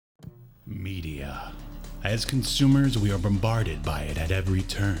Media. As consumers, we are bombarded by it at every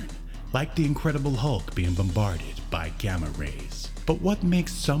turn, like the Incredible Hulk being bombarded by gamma rays. But what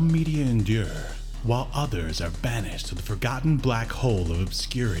makes some media endure, while others are banished to the forgotten black hole of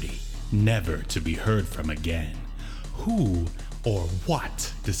obscurity, never to be heard from again? Who or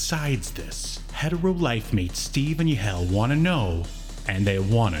what decides this? Hetero life mates Steve and Yahel want to know, and they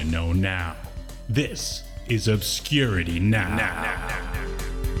want to know now. This is Obscurity Now.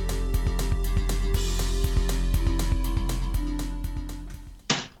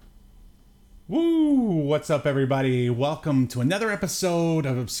 Woo! What's up, everybody? Welcome to another episode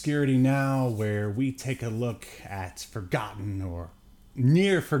of Obscurity Now, where we take a look at forgotten or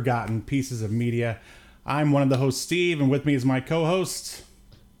near forgotten pieces of media. I'm one of the hosts, Steve, and with me is my co-host,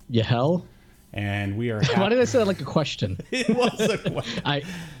 Yahel. And we are Why did I say that like a question? It was a question.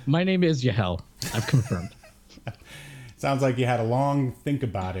 My name is Yahel. I've confirmed. Sounds like you had a long think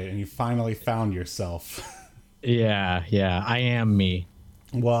about it and you finally found yourself. Yeah, I am me.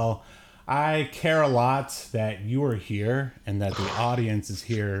 Well, I care a lot that you are here and that the audience is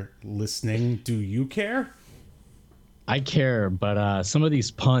here listening. Do you care? I care, but some of these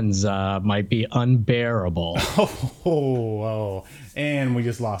puns might be unbearable. Oh, and we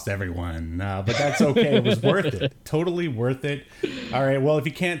just lost everyone. But that's okay. It was worth it. Totally worth it. All right. Well, if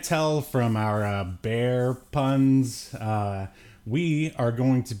you can't tell from our bear puns, we are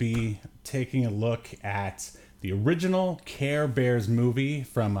going to be taking a look at the original Care Bears movie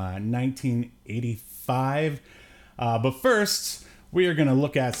from 1985. But first, we are going to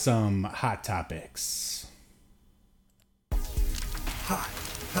look at some hot topics. Hot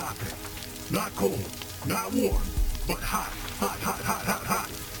topic. Not cold, not warm, but hot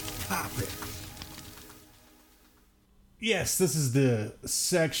topic. Yes, this is the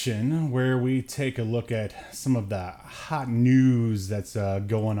section where we take a look at some of the hot news that's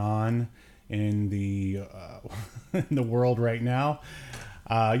going on in the in the world right now.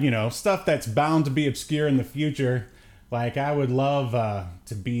 Stuff that's bound to be obscure in the future. Like, I would love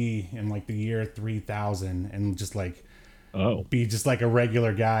to be in like the year 3000 and just like be just like a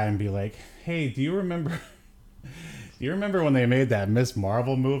regular guy and be like, hey, do you remember when they made that Miss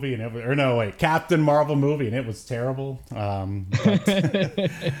Marvel movie and Captain Marvel movie and it was terrible?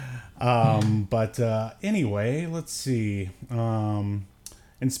 But anyway, let's see. And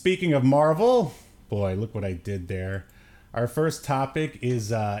speaking of Marvel, boy, look what I did there. Our first topic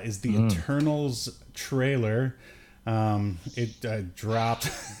is the Eternals trailer. It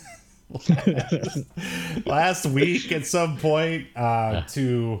dropped last week at some point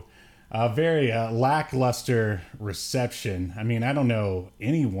to a very lackluster reception. I mean, I don't know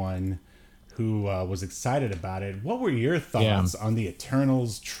anyone who was excited about it. What were your thoughts on the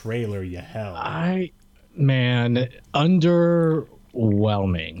Eternals trailer, Yahel?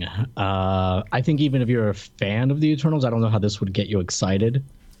 Underwhelming. I think even if you're a fan of the Eternals, I don't know how this would get you excited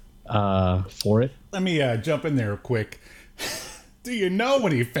for it. Let me jump in there quick. Do you know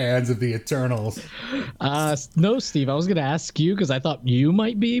any fans of the Eternals? No, Steve. I was going to ask you because I thought you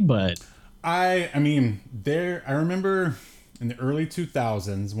might be, but I remember in the early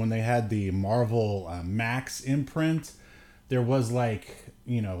 2000s when they had the Marvel Max imprint, there was like,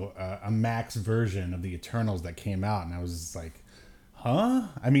 a Max version of the Eternals that came out, and I was just like, huh?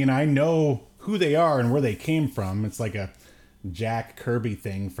 I mean, I know who they are and where they came from. It's like a Jack Kirby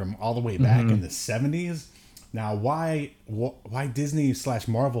thing from all the way back in the 70s. Now, why Disney /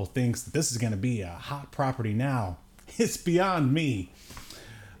 Marvel thinks that this is going to be a hot property now, it's beyond me.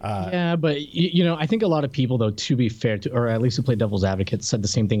 Yeah, but I think a lot of people, though, to be fair, or at least to play devil's advocate, said the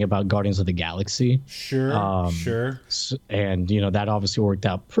same thing about Guardians of the Galaxy. Sure. And that obviously worked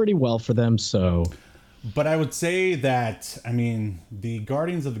out pretty well for them. So, but I would say that, the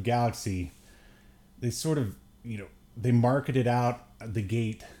Guardians of the Galaxy, they sort of, they marketed out the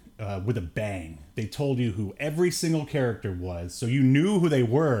gate with a bang. They told you who every single character was, so you knew who they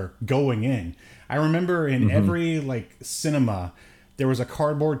were going in. I remember in every cinema, there was a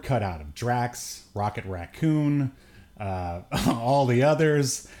cardboard cutout of Drax, Rocket Raccoon, all the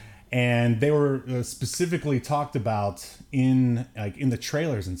others, and they were specifically talked about in the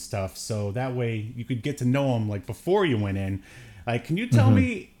trailers and stuff. So that way you could get to know them before you went in. Can you tell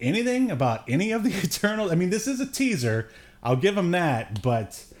me anything about any of the Eternals? I mean, this is a teaser. I'll give them that,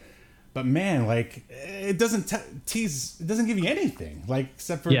 but man, it doesn't tease. It doesn't give you anything,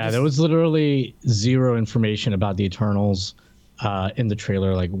 except for there was literally zero information about the Eternals in the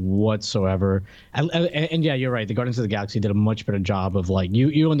trailer, whatsoever. And yeah, you're right. The Guardians of the Galaxy did a much better job of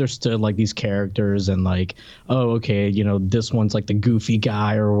you understood these characters and this one's the goofy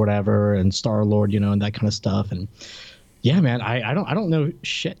guy or whatever, and Star-Lord, and that kind of stuff. And yeah, man, I don't know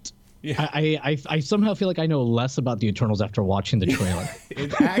shit. Yeah. I somehow feel like I know less about the Eternals after watching the trailer.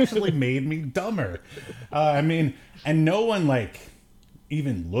 It actually made me dumber. I mean, and no one like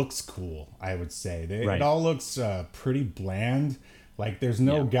even looks cool. I would say Right. it all looks pretty bland. Like there's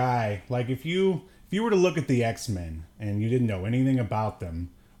no Yeah. guy. Like if you were to look at the X-Men and you didn't know anything about them,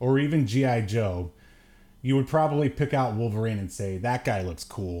 or even GI Joe, you would probably pick out Wolverine and say that guy looks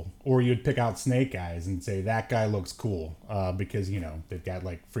cool, or you'd pick out Snake Eyes and say that guy looks cool because they've got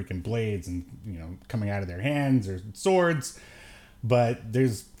like freaking blades and coming out of their hands or swords. But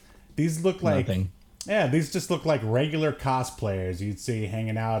these look like Nothing. yeah, these just look like regular cosplayers you'd see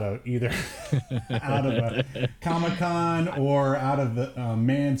hanging out of either out of a Comic-Con or out of the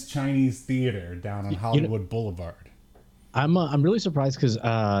Man's Chinese Theater down on Hollywood Boulevard. I'm really surprised because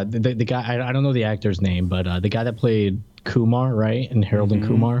the guy I don't know the actor's name, but the guy that played Kumar, right, and Harold and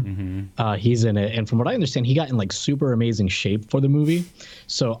Kumar, he's in it, and from what I understand, he got in like super amazing shape for the movie.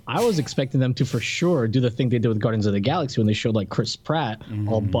 So I was expecting them to for sure do the thing they did with Guardians of the Galaxy when they showed like Chris Pratt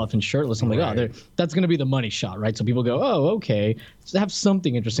all buff and shirtless. I'm like, oh, that's gonna be the money shot, right? So people go, oh, okay, so have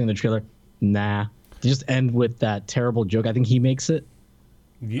something interesting in the trailer. Nah, they just end with that terrible joke. I think he makes it.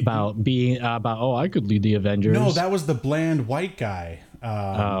 About being I could lead the Avengers. No, that was the bland white guy.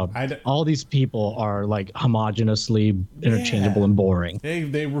 All these people are like homogeneously interchangeable and boring.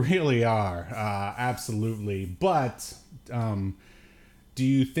 They really are, absolutely. But do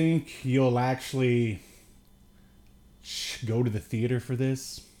you think you'll actually go to the theater for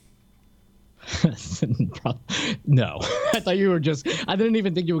this? No, I thought you were just. I didn't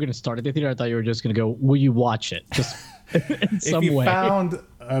even think you were going to start at the theater. I thought you were just going to go. Will you watch it? Just in some if you way. found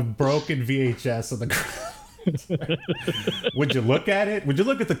a broken VHS on the ground, would you look at it? Would you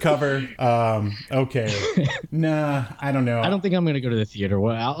look at the cover? Okay, nah, I don't know. I don't think I'm going to go to the theater.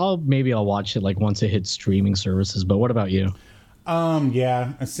 Well, maybe I'll watch it like once it hits streaming services. But what about you?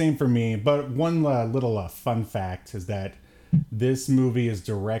 Yeah, same for me. But one little fun fact is that this movie is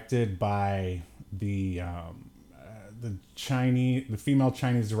directed by the female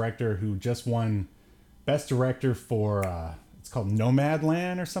Chinese director who just won Best Director for it's called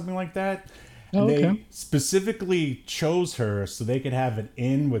Nomadland or something like that. And they specifically chose her so they could have an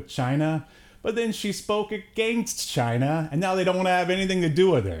in with China, but then she spoke against China, and now they don't want to have anything to do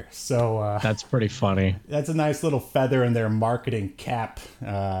with her. So that's pretty funny. That's a nice little feather in their marketing cap.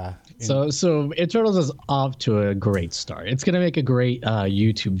 So Eternals is off to a great start. It's gonna make a great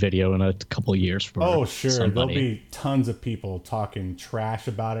YouTube video in a couple of years for sure. somebody. There'll be tons of people talking trash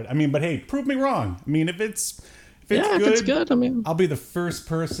about it. I mean, but hey, prove me wrong. I mean, if it's good, I mean, I'll be the first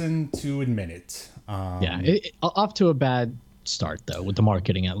person to admit it. Off to a bad start though with the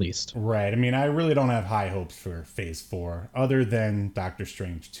marketing at least. Right. I mean, I really don't have high hopes for Phase 4 other than Doctor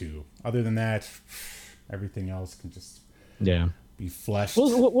Strange 2. Other than that, everything else can just be fleshed.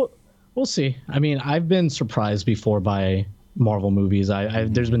 We'll see. I mean, I've been surprised before by Marvel movies.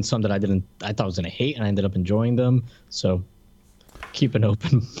 There's been some that I thought I was gonna hate, and I ended up enjoying them. So keep an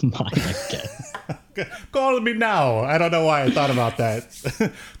open mind, I guess. Call me now. I don't know why I thought about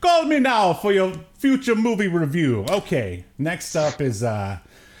that. Call me now for your future movie review. Okay. Next up is I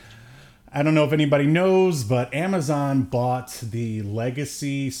don't know if anybody knows, but Amazon bought the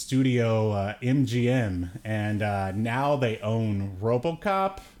legacy studio MGM, and now they own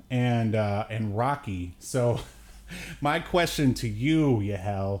RoboCop and Rocky. So my question to you,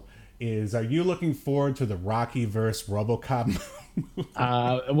 Yahel, is are you looking forward to the Rocky versus RoboCop movie?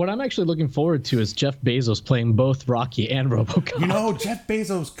 What I'm actually looking forward to is Jeff Bezos playing both Rocky and RoboCop. You know, Jeff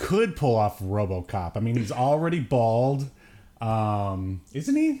Bezos could pull off RoboCop. I mean, he's already bald.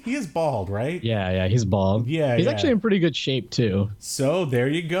 Isn't he? He is bald, right? Yeah, he's bald. He's actually in pretty good shape too. So there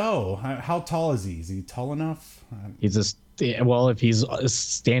you go. How tall is he? Is he tall enough? He's just if he's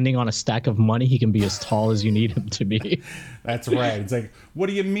standing on a stack of money, he can be as tall as you need him to be. That's right. It's like, what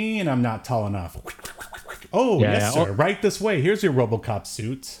do you mean I'm not tall enough? Oh, yes, sir. Right this way. Here's your RoboCop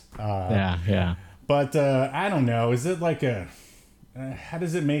suit. Yeah. But I don't know. Is it like how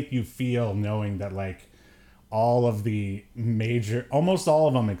does it make you feel knowing that like all of the almost all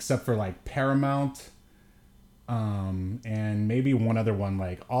of them except for like Paramount, and maybe one other one,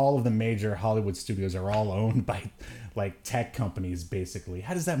 like all of the major Hollywood studios are all owned by like tech companies, basically.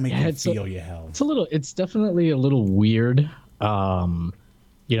 How does that make you feel, Yahel? It's definitely a little weird. I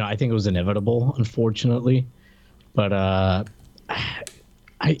think it was inevitable, unfortunately, but I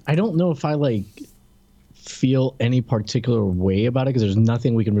don't know if I like feel any particular way about it because there's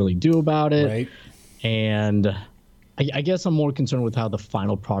nothing we can really do about it. Right. And I guess I'm more concerned with how the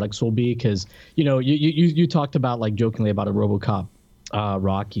final products will be because, you talked about like jokingly about a RoboCop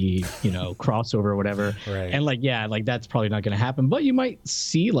Rocky, crossover or whatever. Right. And like, yeah, like that's probably not going to happen, but you might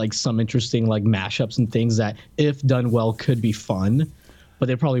see like some interesting like mashups and things that if done well could be fun, but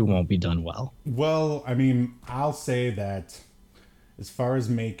they probably won't be done well. Well, I mean, I'll say that as far as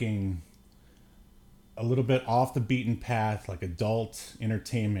making a little bit off the beaten path, like adult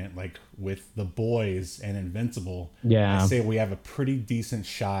entertainment, like with The Boys and Invincible, Yeah. I say we have a pretty decent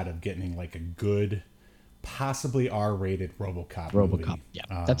shot of getting like a good, possibly R-rated RoboCop movie. Yeah,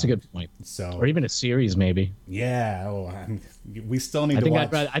 that's a good point. So, Or even a series, maybe. yeah, we still need to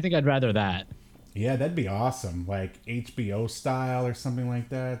watch. I think I'd rather that. Yeah, that'd be awesome. Like HBO style or something like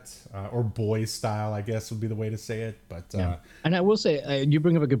that, or Boys style, I guess would be the way to say it. But Yeah. And I will say, you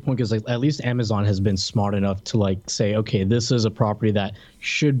bring up a good point because like at least Amazon has been smart enough to like say, okay, this is a property that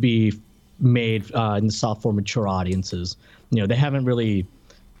should be made in the soft for mature audiences. They haven't really,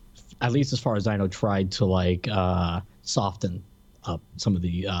 at least as far as I know, tried to like soften up some of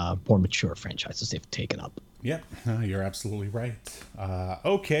the more mature franchises they've taken up. Yep, you're absolutely right.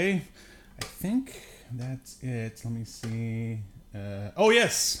 Okay, I think that's it. Let me see. Oh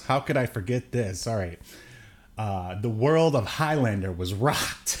yes, how could I forget this? All right. The world of Highlander was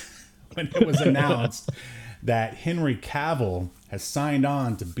rocked when it was announced that Henry Cavill has signed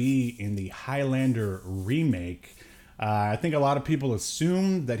on to be in the Highlander remake. I think a lot of people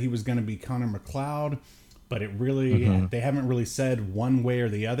assumed that he was going to be Connor McLeod, but it really they haven't really said one way or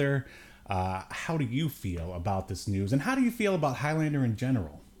the other. How do you feel about this news, and how do you feel about Highlander in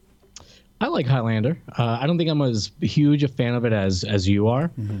general? I like Highlander. I don't think I'm as huge a fan of it as you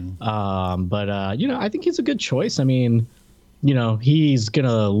are, but I think he's a good choice. I mean, he's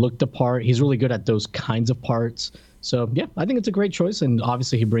gonna look the part. He's really good at those kinds of parts. So yeah, I think it's a great choice, and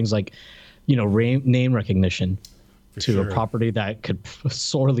obviously he brings like, name recognition to a property that could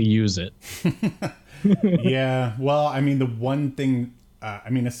sorely use it. Yeah, well, I mean, the one thing,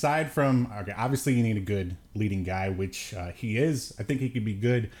 aside from, okay, obviously you need a good leading guy, which he is. I think he could be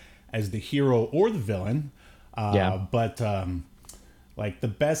good as the hero or the villain. But like the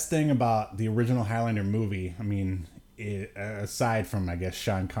best thing about the original Highlander movie, aside from I guess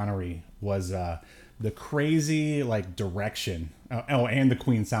Sean Connery, was the crazy like direction. And the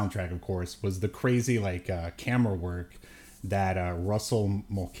Queen soundtrack, of course, was the crazy like camera work that Russell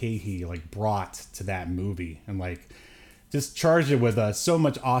Mulcahy like brought to that movie, and like just charged it with so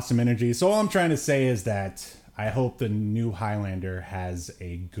much awesome energy. So all I'm trying to say is that I hope the new Highlander has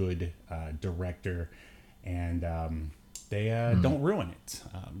a good director, and they don't ruin it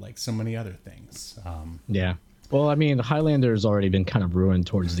like so many other things. Yeah. Well, I mean, Highlander's already been kind of ruined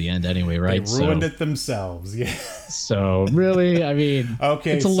towards the end anyway, right? They ruined it themselves, yeah. So really, I mean,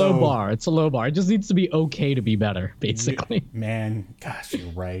 okay, it's a low bar. It's a low bar. It just needs to be okay to be better, basically. Man, gosh, you're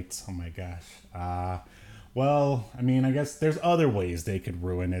right. Oh my gosh. Well, I guess there's other ways they could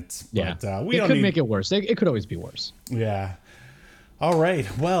ruin it. But, yeah, we could make it worse. It could always be worse. Yeah. All right.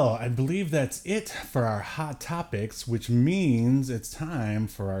 Well, I believe that's it for our hot topics, which means it's time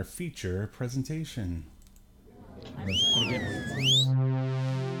for our feature presentation.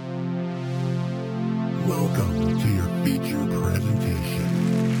 Welcome to your feature presentation.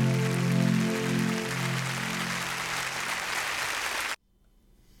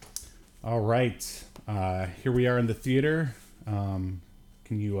 All right. Here we are in the theater. Can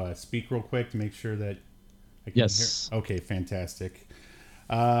you speak real quick to make sure that I can Yes. hear? Okay, fantastic.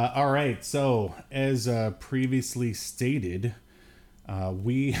 All right. So, as previously stated,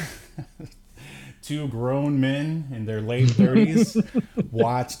 we two grown men in their late 30s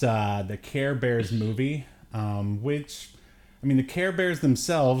watched the Care Bears movie, which, the Care Bears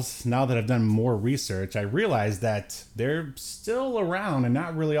themselves, now that I've done more research, I realized that they're still around and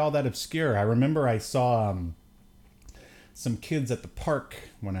not really all that obscure. I remember I saw some kids at the park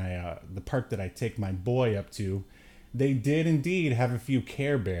the park that I take my boy up to. They did indeed have a few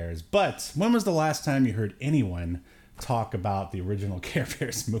Care Bears, but when was the last time you heard anyone talk about the original Care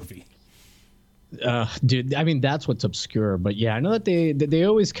Bears movie? Dude, that's what's obscure, but yeah, I know that they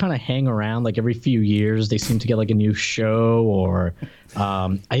always kind of hang around. Like every few years they seem to get like a new show, or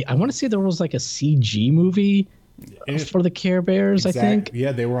I want to say there was like a CG movie for the Care Bears. I think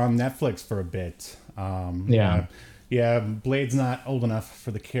they were on Netflix for a bit. Yeah, Blade's not old enough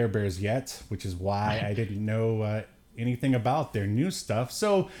for the Care Bears yet, which is why I didn't know anything about their new stuff.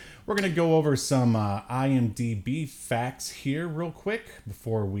 So we're going to go over some IMDb facts here real quick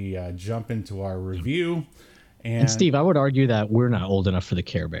before we jump into our review. And Steve, I would argue that we're not old enough for the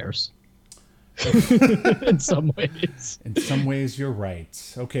Care Bears. In some ways. In some ways, you're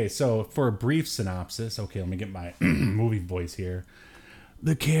right. Okay, so for a brief synopsis, let me get my movie voice here.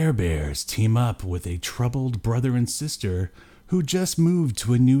 The Care Bears team up with a troubled brother and sister who just moved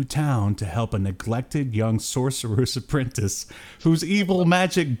to a new town to help a neglected young sorcerer's apprentice whose evil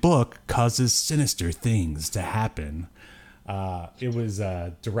magic book causes sinister things to happen. It was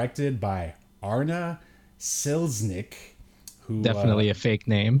directed by Arna Silznick, who Definitely a fake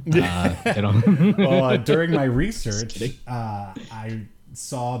name. well, during my research, I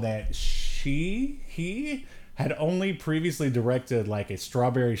saw that he had only previously directed like a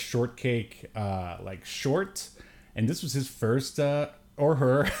strawberry shortcake like short, and this was his first or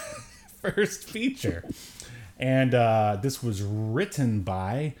her first feature. And this was written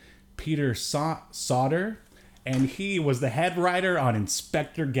by Peter Sauter, and he was the head writer on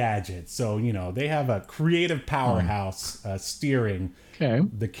Inspector Gadget. So, you know, they have a creative powerhouse steering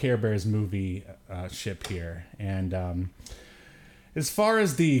the Care Bears movie ship here. And as far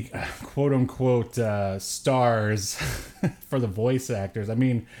as the quote-unquote stars for the voice actors, I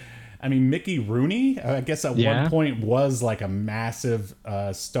mean, Mickey Rooney, I guess at one point was like a massive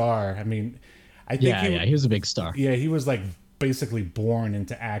star. I mean, I think he was a big star. Yeah, he was like basically born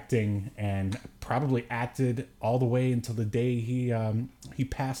into acting and probably acted all the way until the day he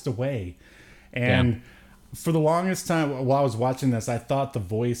passed away. And for the longest time while I was watching this, I thought the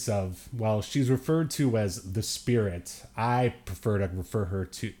voice of, well, she's referred to as the Spirit. I prefer to refer her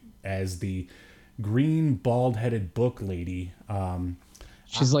to as the green bald-headed book lady.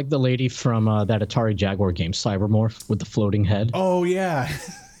 She's like the lady from that Atari Jaguar game, Cybermorph, with the floating head. Oh, yeah.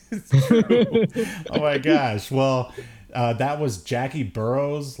 It's true. Oh, my gosh. Well, that was Jackie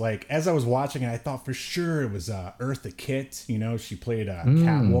Burroughs. Like, as I was watching it, I thought for sure it was Eartha Kitt. You know, she played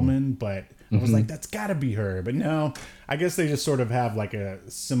Catwoman, but I was like, that's got to be her. But no, I guess they just sort of have like a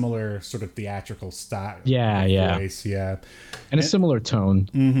similar sort of theatrical style. Voice. Yeah. And a similar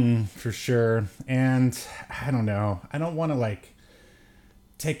tone. For sure. And I don't know. I don't want to like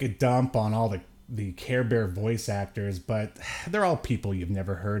take a dump on all the Care Bear voice actors, but they're all people you've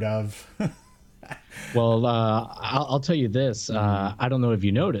never heard of. Well, I'll tell you this. I don't know if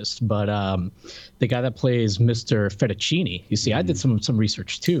you noticed, but the guy that plays Mr. Fettuccine, you see, I did some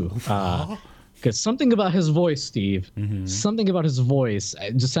research too. Because something about his voice, Steve, something about his voice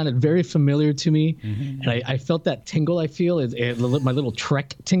just sounded very familiar to me. And I felt that tingle I feel, my little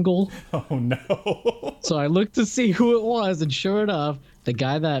Trek tingle. Oh, no. So I looked to see who it was, and sure enough, the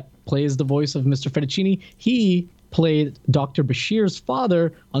guy that plays the voice of Mr. Fettuccine, he played Dr. Bashir's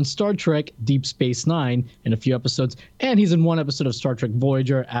father on Star Trek Deep Space Nine in a few episodes, and he's in one episode of Star Trek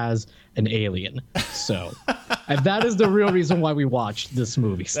Voyager as an alien. So, and that is the real reason why we watched this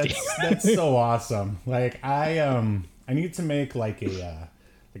movie, Steve. That's so awesome. Like I need to make like a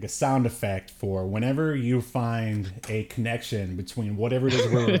sound effect for whenever you find a connection between whatever it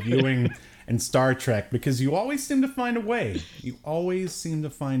is we're reviewing and Star Trek, because you always seem to find a way. You always seem to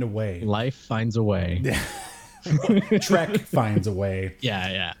find a way. Life finds a way. Trek finds a way.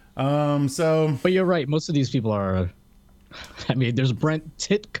 Yeah. So, but you're right. Most of these people are. I mean, there's Brent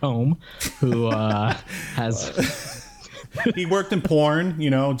Titcomb, who has. He worked in porn, you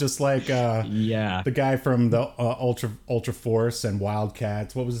know, just like the guy from the Ultra Force and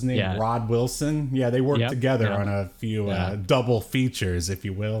Wildcats. What was his name? Yeah. Rod Wilson. Yeah, they worked together on a few double features, if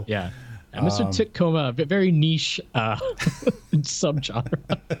you will. Yeah. And Mr. Titcomb, a very niche subgenre.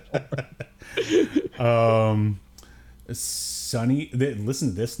 Sonny, listen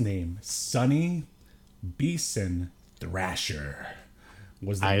to this name, Sonny Beeson Thrasher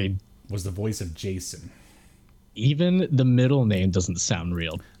was the voice of Jason. Even the middle name doesn't sound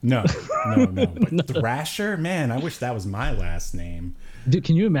real. No. But Thrasher, man, I wish that was my last name. Dude,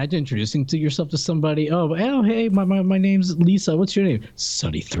 can you imagine introducing yourself to somebody? Oh, hey, my name's Lisa. What's your name?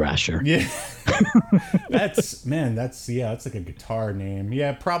 Sonny Thrasher. Yeah. that's like a guitar name.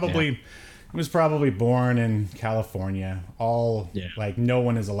 Yeah, probably. Yeah. He was probably born in California. Like no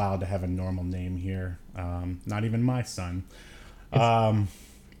one is allowed to have a normal name here. Not even my son.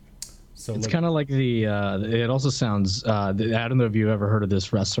 So it's kind of like it also sounds, I don't know if you've ever heard of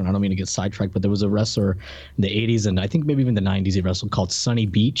this wrestler, and I don't mean to get sidetracked, but there was a wrestler in the 80s and I think maybe even the 90s he wrestled called Sunny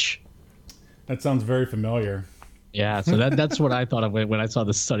Beach. That sounds very familiar. Yeah, so that's what I thought of when I saw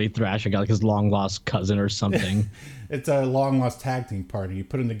the Sonny Thrasher guy, like his long-lost cousin or something. It's a long-lost tag team party. You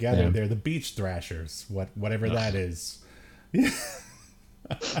put them together, they're the Beach Thrashers, whatever that is.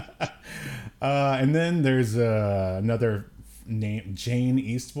 And then there's another name, Jane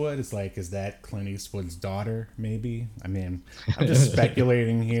Eastwood. It's like, is that Clint Eastwood's daughter? Maybe. I mean, I'm just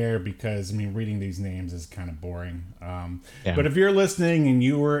speculating here because reading these names is kind of boring. But if you're listening and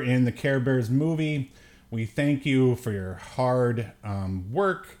you were in the Care Bears movie, we thank you for your hard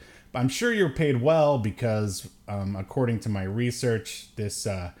work. I'm sure you're paid well because, according to my research, this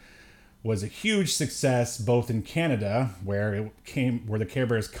was a huge success both in Canada, where the Care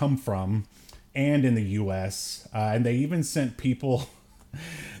Bears come from, and in the U.S. And they even sent people.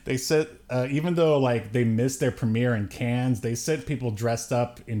 They said, even though like they missed their premiere in Cannes, they sent people dressed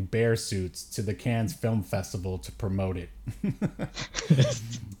up in bear suits to the Cannes Film Festival to promote it.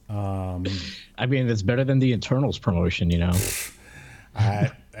 I mean, it's better than the Eternals promotion, you know.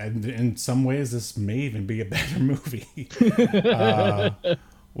 And in some ways, this may even be a better movie.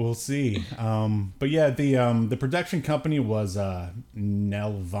 We'll see. But yeah, the production company was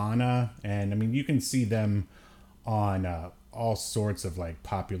Nelvana, and I mean you can see them on all sorts of like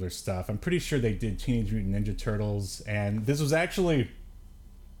popular stuff. I'm pretty sure they did Teenage Mutant Ninja Turtles, and this was actually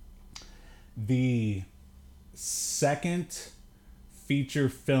the second feature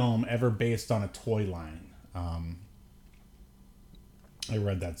film ever based on a toy line. I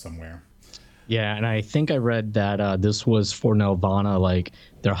read that somewhere. Yeah, and I think I read that this was for Nelvana like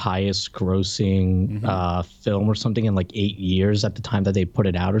their highest grossing film or something in like 8 years at the time that they put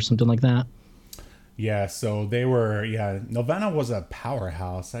it out or something like that. Yeah, so they were, Nelvana was a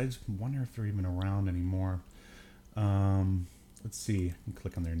powerhouse. I just wonder if they're even around anymore. Let's see. I can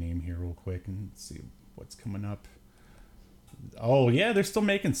click on their name here real quick and see what's coming up. Oh, yeah, they're still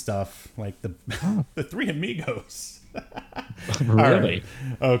making stuff like the the Three Amigos. Really? Right.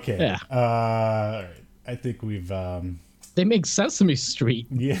 Okay. Yeah. All right. I think we've... They make Sesame Street.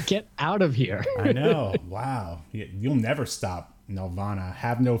 Yeah. Get out of here. I know. Wow. You'll never stop Nelvana.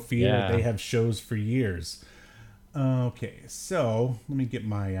 Have no fear. Yeah. They have shows for years. Okay, so let me get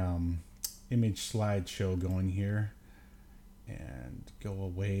my image slideshow going here. And go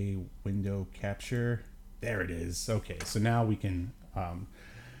away, window capture. There it is. Okay, so now we can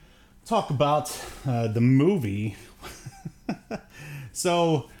talk about the movie.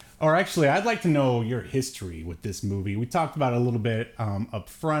 So, or actually, I'd like to know your history with this movie. We talked about it a little bit up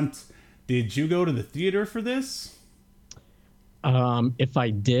front. Did you go to the theater for this? If I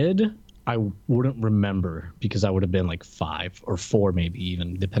did, I wouldn't remember because I would have been like 5 or 4, maybe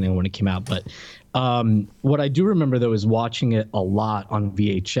even depending on when it came out. But what I do remember though is watching it a lot on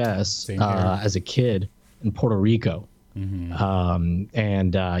VHS as a kid in Puerto Rico. Mm-hmm.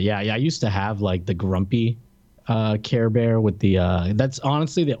 I used to have like the Grumpy Care Bear with the that's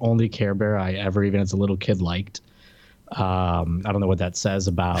honestly the only Care Bear I ever even as a little kid liked. I don't know what that says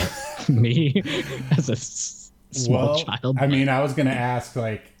about me as a small child. I mean, I was gonna ask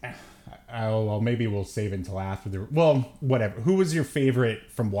like, well, maybe we'll save it until after the. Well, whatever. Who was your favorite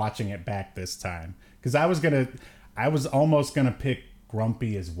from watching it back this time? Because I was almost gonna pick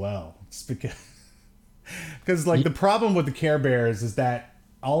Grumpy as well, just because like the problem with the Care Bears is that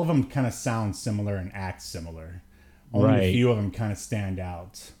all of them kind of sound similar and act similar. Only a few of them kind of stand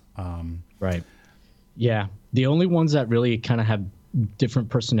out. Right. Yeah. The only ones that really kind of have different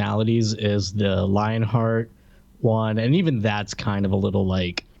personalities is the Lionheart one, and even that's kind of a little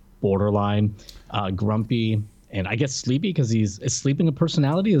like borderline. Grumpy, and I guess Sleepy, because is sleeping a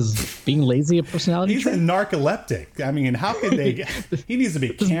personality? Is being lazy a personality? He's a narcoleptic. I mean, how could they? He needs to be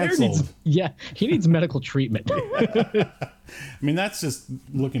canceled. He needs medical treatment. I mean, that's just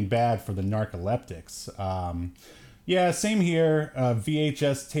looking bad for the narcoleptics. Yeah, same here.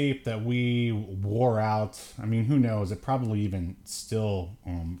 VHS tape that we wore out. I mean, who knows? It probably even still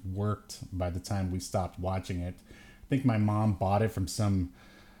worked by the time we stopped watching it. I think my mom bought it from some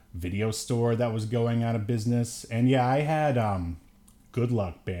video store that was going out of business. And yeah, I had Good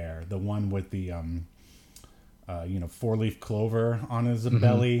Luck Bear, the one with the 4-leaf clover on his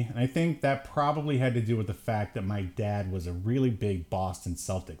belly. And I think that probably had to do with the fact that my dad was a really big Boston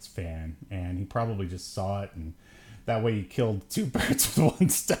Celtics fan, and he probably just saw it, and that way he killed 2 birds with 1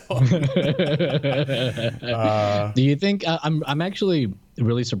 stone. Do you think I'm actually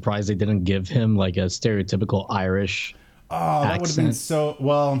really surprised they didn't give him like a stereotypical Irish that would have been so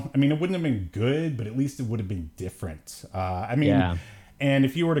well. I mean, it wouldn't have been good, but at least it would have been different. And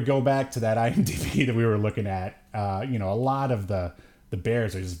if you were to go back to that IMDb that we were looking at, a lot of the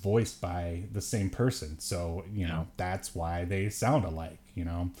bears are just voiced by the same person. So, that's why they sound alike,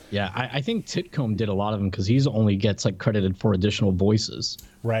 Yeah, I think Titcomb did a lot of them because he's only gets like credited for additional voices.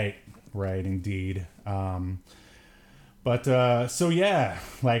 Right, indeed. So yeah,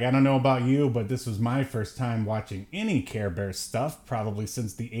 like, I don't know about you, but this was my first time watching any Care Bear stuff, probably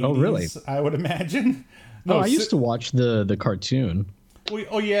since the 80s, Oh, really? I would imagine. I used to watch the cartoon.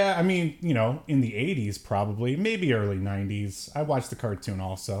 Oh, yeah. I mean, in the 80s, probably, maybe early 90s. I watched the cartoon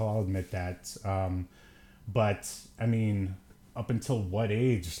also. I'll admit that. But I mean, up until what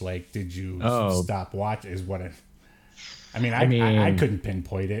age, like, did you stop watching? I couldn't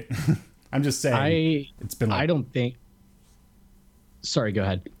pinpoint it. I'm just saying. It's been like, I don't think. Sorry, go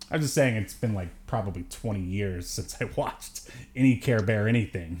ahead. I was just saying it's been like probably 20 years since I watched any Care Bear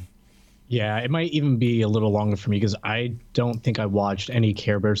anything. Yeah, it might even be a little longer for me because I don't think I watched any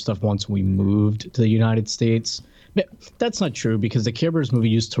Care Bear stuff once we moved to the United States. But that's not true because the Care Bears movie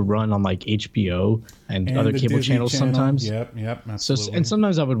used to run on like HBO and other the cable Disney channels Channel. sometimes. Yep, So absolutely. and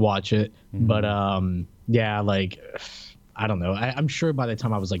sometimes I would watch it, but yeah, like I don't know. I'm sure by the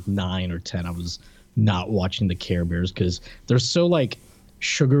time I was like 9 or 10, I was not watching the Care Bears because they're so like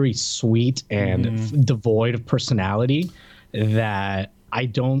sugary sweet and devoid of personality that I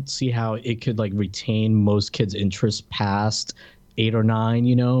don't see how it could like retain most kids' interest past 8 or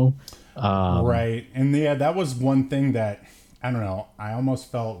 9. Right. And yeah, that was one thing that, I don't know, I almost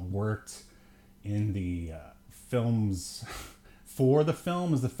felt worked in the films for the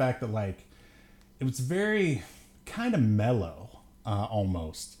film is the fact that, like, it was very kind of mellow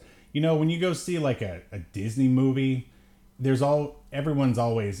almost. When you go see like a Disney movie, everyone's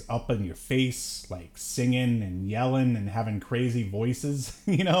always up in your face, like singing and yelling and having crazy voices.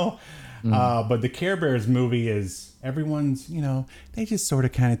 But the Care Bears movie is everyone's, they just sort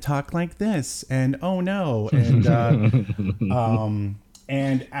of kind of talk like this and oh no. And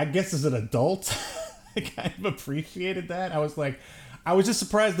I guess as an adult, I kind of appreciated that. I was just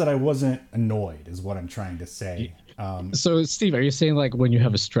surprised that I wasn't annoyed is what I'm trying to say. So, Steve, are you saying like when you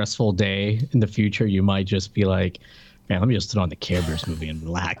have a stressful day in the future, you might just be like, man, let me just throw on the Care Bears movie and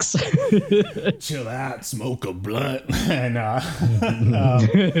relax. Chill out, smoke a blunt. And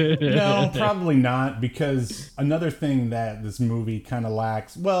no, probably not, because another thing that this movie kind of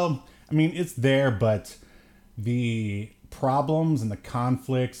lacks, well, I mean, it's there, but the problems and the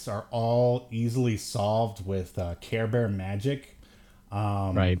conflicts are all easily solved with Care Bear magic.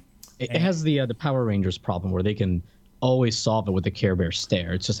 Right. It has the Power Rangers problem where they can always solve it with the Care Bear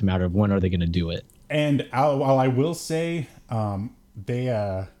stare. It's just a matter of when are they going to do it. And while I will say, I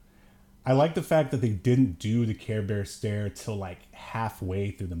like the fact that they didn't do the Care Bear stare till like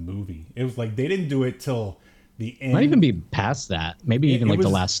halfway through the movie. It was like they didn't do it till the end. Might even be past that. Maybe even like the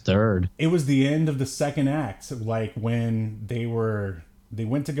last third. It was the end of the second act, like when they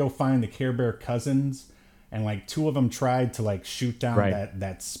went to go find the Care Bear cousins. And like two of them tried to like shoot down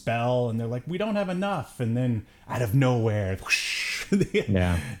that spell, and they're like, "We don't have enough." And then out of nowhere, whoosh, they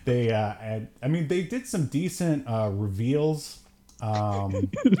did some decent reveals. I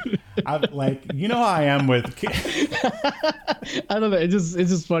like, how I am with. I don't know. It's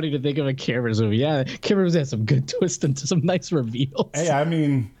just funny to think of a Care Bears movie. Yeah, Care Bears has some good twists and some nice reveals. Hey, I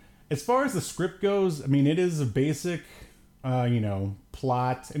mean, as far as the script goes, I mean, it is a basic,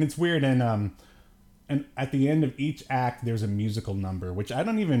 plot, and it's weird and at the end of each act, there's a musical number, which I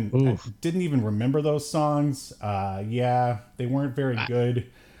didn't even remember those songs. Yeah, they weren't very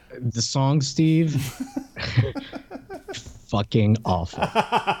good. The song, Steve, fucking awful.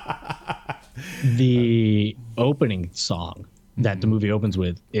 The opening song that the movie opens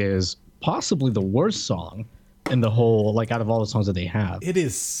with is possibly the worst song in the whole, like out of all the songs that they have. It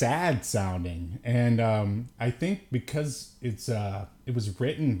is sad sounding, and I think because it was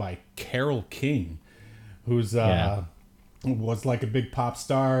written by Carole King, who's was like a big pop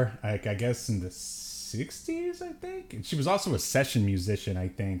star, like I guess in the 60s, I think. And she was also a session musician, I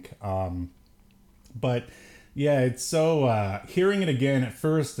think. But yeah, it's so hearing it again at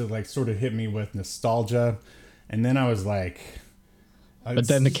first, it like sort of hit me with nostalgia, and then I was like, but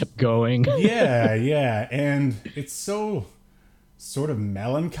then it kept going. yeah, and it's so sort of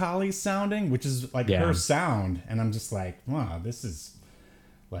melancholy sounding, which is like her sound, and I'm just like, wow, this is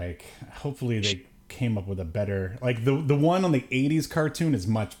like, hopefully they came up with a better, like the one on the 80s cartoon is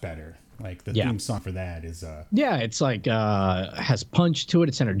much better. Like the theme song for that is it's like has punch to it,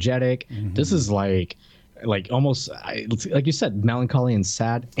 it's energetic. This is like almost like you said, melancholy and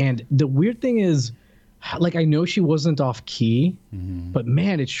sad. And the weird thing is, like, I know she wasn't off key, but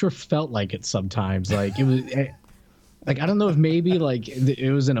man, it sure felt like it sometimes. Like it was like, I don't know if maybe like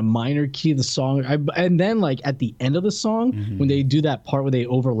it was in a minor key, the song. And then like at the end of the song, when they do that part where they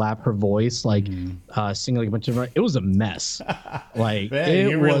overlap her voice, like singing like a bunch of, it was a mess. Like man,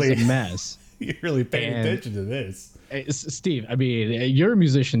 it was a mess. You're really paying attention to this. Steve, I mean, you're a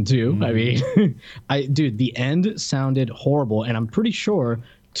musician too. I mean, dude, the end sounded horrible. And I'm pretty sure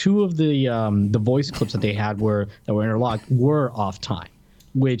two of the voice clips that they had that were interlocked were off time,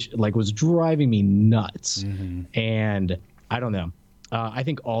 which like was driving me nuts. And I don't know. I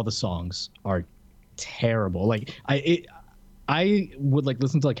think all the songs are terrible. Like I would like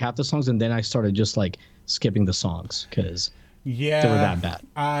listen to like half the songs and then I started just like skipping the songs because they were that bad.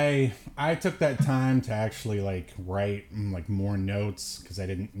 I took that time to actually like write like more notes because I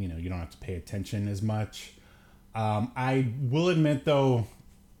didn't, you don't have to pay attention as much. I will admit, though,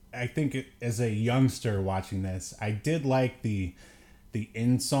 I think as a youngster watching this, I did like the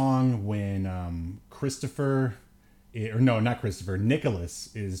end song when Christopher, or no, not Christopher, Nicholas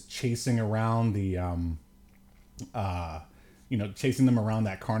is chasing around the chasing them around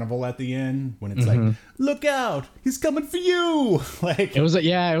that carnival at the end when it's like, look out, he's coming for you. Like It was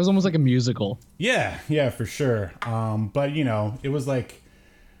it was almost like a musical. yeah, for sure. But it was like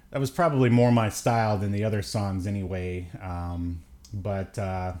that was probably more my style than the other songs anyway. But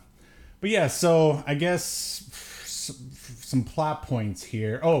yeah, so I guess some plot points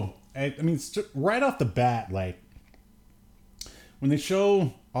here. Oh, I mean, right off the bat, like when they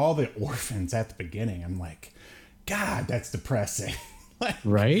show all the orphans at the beginning, I'm like, God, that's depressing. Like,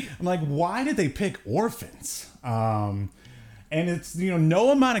 right? I'm like, why did they pick orphans? And it's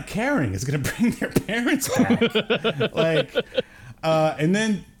no amount of caring is going to bring their parents back. Like, and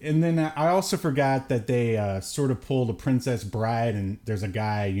then I also forgot that they sort of pulled a Princess Bride, and there's a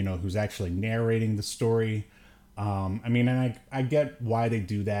guy who's actually narrating the story. I mean, and I get why they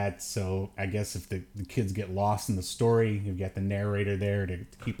do that. So I guess if the kids get lost in the story, you've got the narrator there to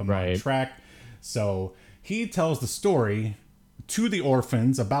keep them on track. So he tells the story to the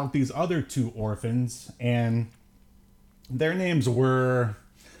orphans about these other two orphans, and their names were.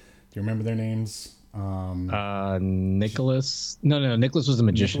 Do you remember their names? Nicholas. No. Nicholas was the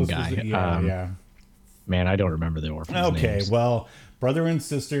magician guy. Yeah. Man, I don't remember the orphans' Okay, names. well, brother and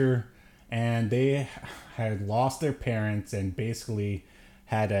sister, and they had lost their parents and basically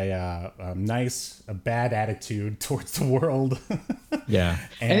had a bad attitude towards the world. Yeah.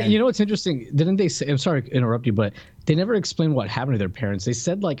 And what's interesting? Didn't they say, I'm sorry to interrupt you, but they never explained what happened to their parents. They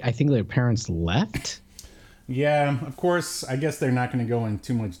said, I think their parents left. Yeah, of course, I guess they're not going to go in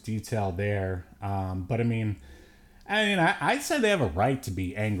too much detail there. But I said they have a right to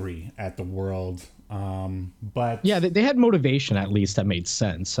be angry at the world. But yeah, they had motivation, at least that made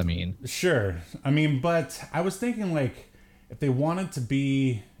sense. I mean, sure. But I was thinking if they wanted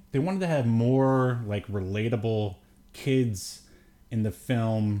to have more relatable kids in the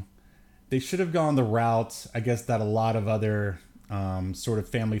film, they should have gone the route, I guess, that a lot of other sort of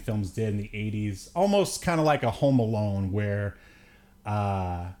family films did in the 80s, almost kind of like a Home Alone, where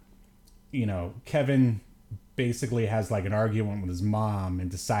Kevin basically has an argument with his mom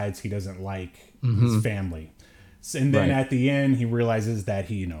and decides he doesn't like his family, and then at the end he realizes that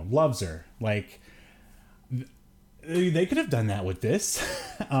he loves her. They could have done that with this.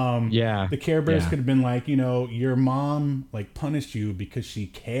 The Care Bears could have been like, your mom punished you because she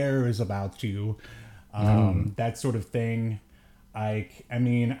cares about you, that sort of thing.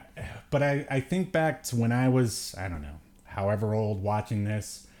 But I think back to when I was, I don't know, however old, watching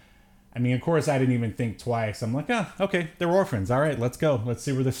this. Of course, I didn't even think twice. I'm like, oh, okay, they're orphans. All right, let's go. Let's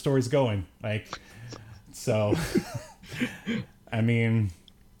see where the story's going. So, I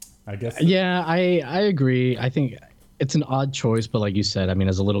guess. Yeah, I agree. I think it's an odd choice, but like you said,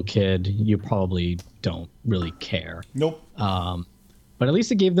 as a little kid, you probably don't really care. Nope. But at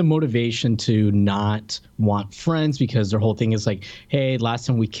least it gave them motivation to not want friends, because their whole thing is like, hey, last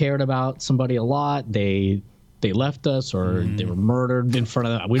time we cared about somebody a lot, they left us, or they were murdered in front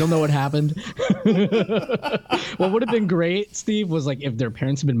of them. We don't know what happened. What would have been great, Steve, was if their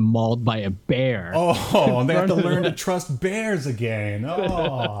parents had been mauled by a bear. Oh, they have to learn to trust bears again.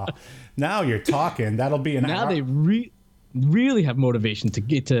 Oh, now you're talking. That'll be an now they really have motivation to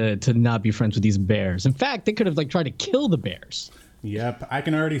get to not be friends with these bears. In fact, they could have tried to kill the bears. Yep, I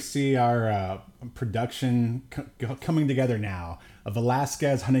can already see our production coming together now. A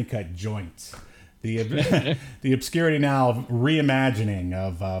Velasquez Honeycutt joint. The Obscurity Now reimagining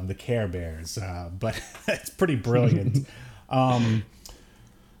of the Care Bears. But it's pretty brilliant. Yeah.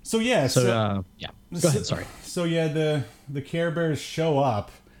 Go ahead, sorry. So yeah, the Care Bears show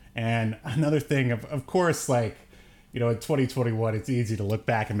up, and another thing, of course, in 2021, it's easy to look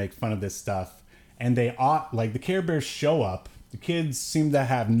back and make fun of this stuff. And the Care Bears show up. The kids seem to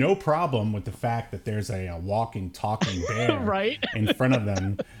have no problem with the fact that there's a walking, talking bear in front of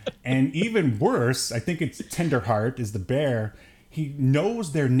them. And even worse, I think it's Tenderheart is the bear. He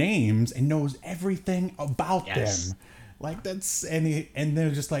knows their names and knows everything about them. And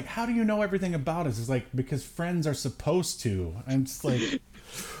they're just like, how do you know everything about us? It's because friends are supposed to. I'm just like,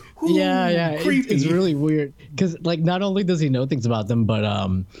 creepy. It's really weird, because not only does he know things about them, but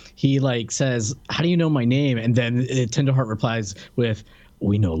he says, how do you know my name? And then Tenderheart replies with,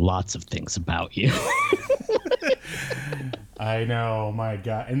 we know lots of things about you. I know, my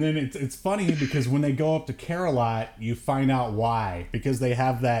God. And then it's funny, because when they go up to Care-a-Lot, you find out why, because they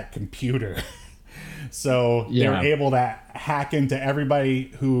have that computer. So they were Yeah. able to hack into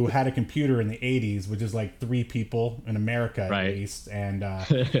everybody who had a computer in the 80s, which is like 3 people in America at Right. least. And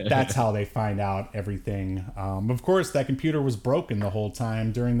that's how they find out everything. Of course, that computer was broken the whole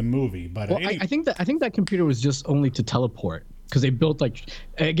time during the movie. But Well, I think that computer was just only to teleport because they built like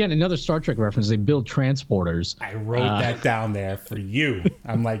again another Star Trek reference. They build transporters. I wrote that down there for you.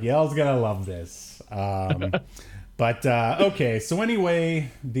 I'm like, y'all's gonna love this. But okay, so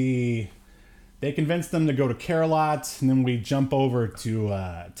anyway, they convince them to go to Carolot, and then we jump over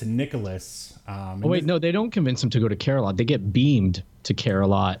to Nicholas. Oh wait, no, they don't convince them to go to Carolot. They get beamed to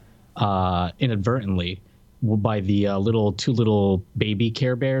Carolot inadvertently by the two little baby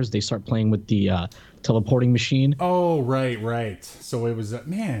Care Bears. They start playing with the teleporting machine. Oh, right. So it was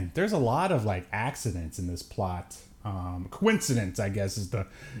man. There's a lot of like accidents in this plot. Coincidence, I guess, is the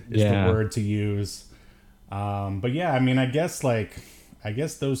word to use. But yeah, I mean, I guess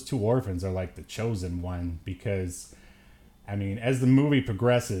those 2 orphans are like the chosen one because, I mean, as the movie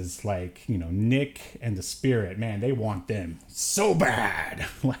progresses, like, you know, Nick and the Spirit, man, they want them so bad.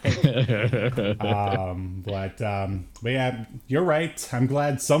 But yeah, you're right. I'm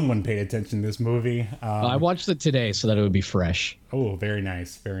glad someone paid attention to this movie. I watched it today so that it would be fresh. Oh, very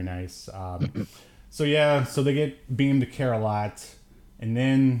nice. Very nice. So they get beamed to Carolot, and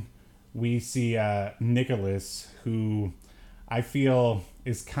then we see Nicholas, who I feel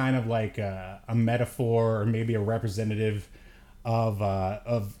is kind of like a metaphor or maybe a representative of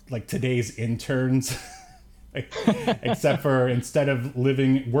like today's interns, except for instead of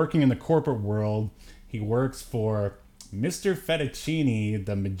working in the corporate world, he works for Mr. Fettuccine,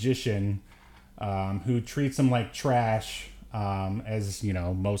 the magician, who treats him like trash, as you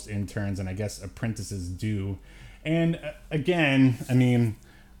know most interns and I guess apprentices do. And again, I mean,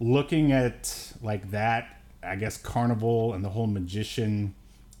 looking at like that, I guess carnival and the whole magician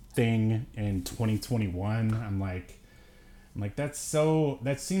thing in 2021, I'm like that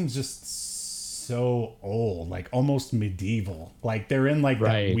seems just so old, like almost medieval. Like they're in like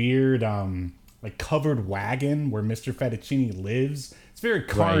that weird like covered wagon where Mr. Fettuccine lives. It's very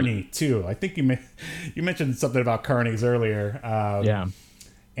carny too. I think you mentioned something about carnies earlier. Yeah.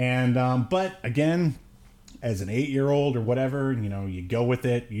 And but again, as an 8-year-old or whatever, you know, you go with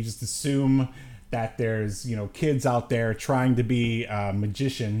it. You just assume that there's, you know, kids out there trying to be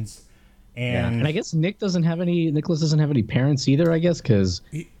magicians. And I guess Nicholas doesn't have any parents either, I guess, because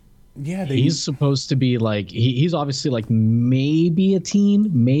he's supposed to be like he's obviously like maybe a teen,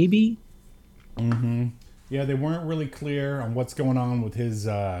 maybe. Mm-hmm. Yeah, they weren't really clear on what's going on with his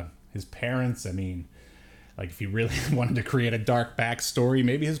parents. I mean, like if he really wanted to create a dark backstory,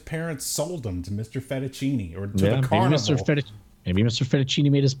 maybe his parents sold him to Mr. Fettuccine or to the carnival. Maybe Mr.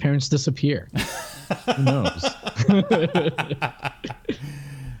 Fettuccine made his parents disappear. Who knows?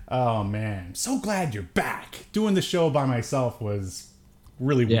 Oh man, I'm so glad you're back. Doing the show by myself was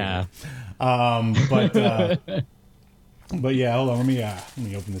really weird. Yeah. But yeah, hold on. Let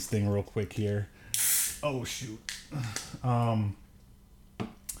me open this thing real quick here. Oh shoot.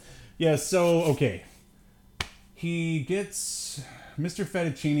 Yeah. So okay, Mr.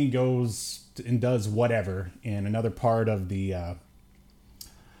 Fettuccine goes and does whatever in another part of the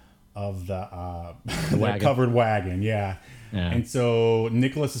wagon. covered wagon. Yeah. Yeah. And so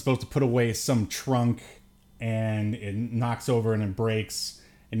Nicholas is supposed to put away some trunk, and it knocks over and it breaks.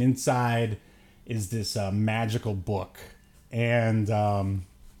 And inside is this magical book, and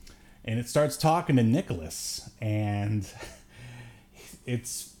it starts talking to Nicholas, and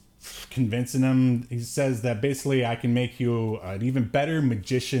it's convincing him. He says that basically I can make you an even better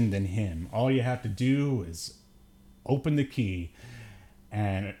magician than him. All you have to do is open the key.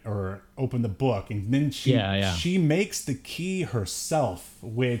 Or open the book, and then she makes the key herself,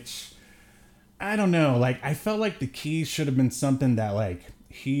 which I don't know, like I felt like the key should have been something that like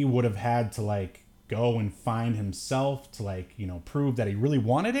he would have had to like go and find himself to like, you know, prove that he really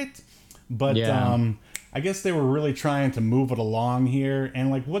wanted it. But I guess they were really trying to move it along here, and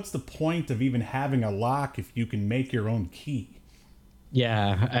like what's the point of even having a lock if you can make your own key?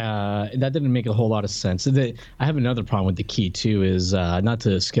 Yeah, that didn't make a whole lot of sense. I have another problem with the key too. Is not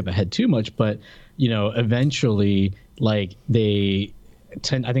to skip ahead too much, but you know, eventually, like I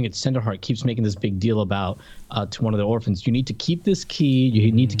think it's Tenderheart keeps making this big deal about to one of the orphans. You need to keep this key. You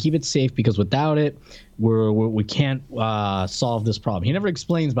need to keep it safe because without it, we can't solve this problem. He never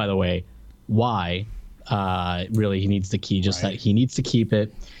explains, by the way, why really he needs the key. Just that he needs to keep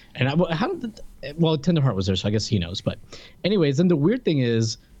it. And Tenderheart was there, so I guess he knows. But anyways, then the weird thing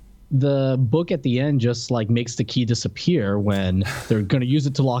is the book at the end just like makes the key disappear when they're going to use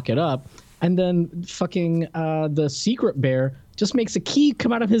it to lock it up. And then fucking the secret bear just makes a key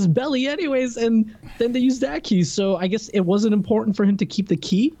come out of his belly anyways, and then they use that key. So I guess it wasn't important for him to keep the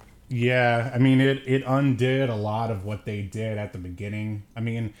key. Yeah, I mean, it undid a lot of what they did at the beginning. I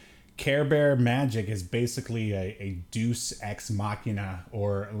mean, Care Bear magic is basically a Deus ex machina,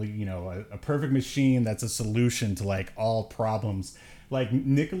 or a perfect machine that's a solution to like all problems. Like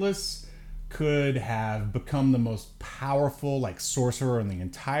Nicholas could have become the most powerful like sorcerer in the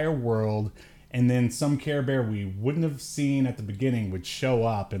entire world, and then some Care Bear we wouldn't have seen at the beginning would show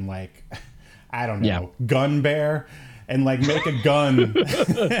up and like I don't know, Gun Bear, and like make a gun,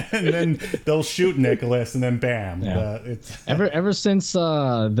 and then they'll shoot Nicholas, and then bam. Yeah. It's Ever since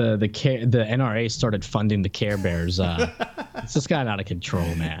the NRA started funding the Care Bears, it's just gotten out of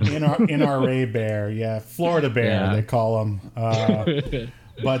control, man. NRA Bear, yeah, Florida Bear they call them.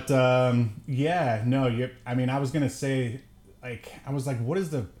 But yeah, no, I mean, I was gonna say, like, I was like, what is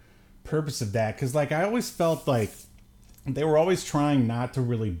the purpose of that? Because like I always felt like they were always trying not to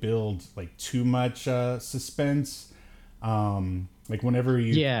really build like too much suspense. Like whenever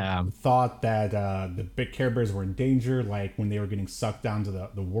you thought that the big Care Bears were in danger, like when they were getting sucked down to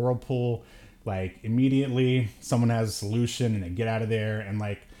the whirlpool, like immediately someone has a solution and they get out of there. And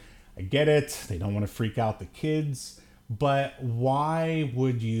like, I get it, they don't want to freak out the kids, but why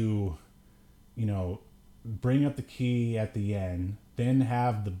would you bring up the key at the end, then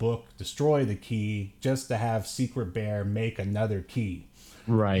have the book destroy the key just to have Secret Bear make another key?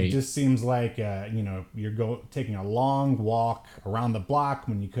 Right. It just seems like you're taking a long walk around the block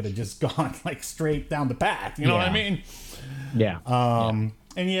when you could have just gone like straight down the path. You know what I mean? Yeah.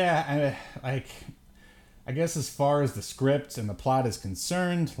 And I guess as far as the script and the plot is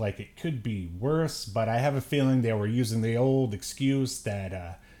concerned, like it could be worse, but I have a feeling they were using the old excuse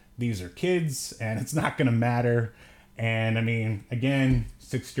that these are kids and it's not going to matter. And I mean, again,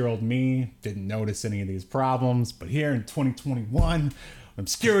 6-year-old me didn't notice any of these problems, but here in 2021,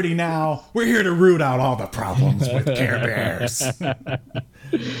 Obscurity now, we're here to root out all the problems with Care Bears.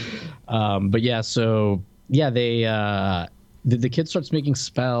 But yeah, so yeah, they the kid starts making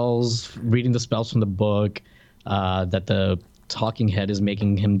spells, reading the spells from the book that the talking head is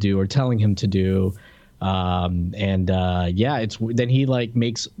making him do or telling him to do. It's then he like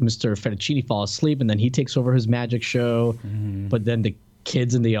makes Mr. Fettuccine fall asleep, and then he takes over his magic show. Mm-hmm. But then the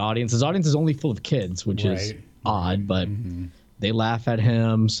kids in the audience, his audience is only full of kids, which is odd, but they laugh at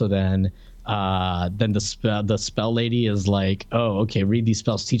him. So then the spell lady is like, oh, okay, read these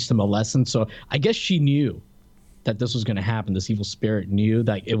spells, teach them a lesson. So I guess she knew that this was going to happen. This evil spirit knew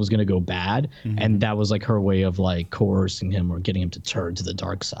that it was going to go bad. Mm-hmm. And that was like her way of like coercing him or getting him to turn to the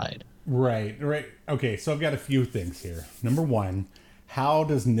dark side. Right. Okay, so I've got a few things here. Number one, how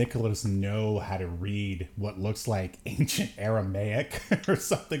does Nicholas know how to read what looks like ancient Aramaic or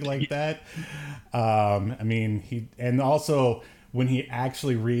something like that? I mean, and also when he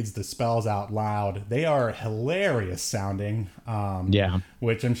actually reads the spells out loud, they are hilarious sounding.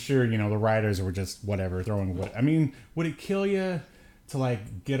 Which I'm sure, the writers were just whatever, throwing what. I mean, would it kill you to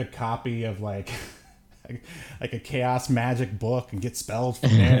like get a copy of like a chaos magic book and get spells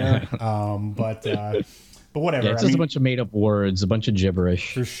from there? But whatever. Yeah, it's just a bunch of made up words, a bunch of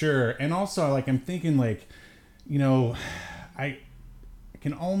gibberish. For sure. And also, like, I'm thinking, like, I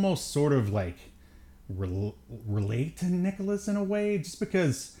can almost sort of, like, relate to Nicholas in a way, just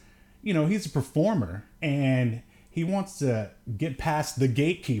because, he's a performer and he wants to get past the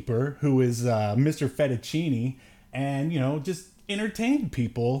gatekeeper, who is Mr. Fettuccine, and, just entertain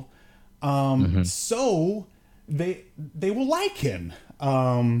people. So they will like him.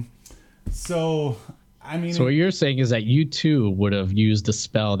 I mean, so what you're saying is that you too would have used the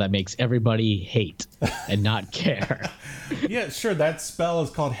spell that makes everybody hate and not care. Yeah, sure. That spell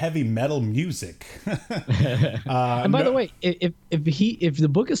is called heavy metal music. And by the way, if the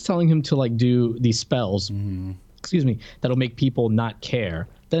book is telling him to like do these spells, excuse me, that'll make people not care,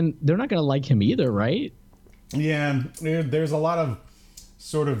 then they're not going to like him either, right? Yeah, there's a lot of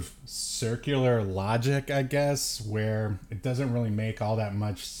sort of circular logic, I guess, where it doesn't really make all that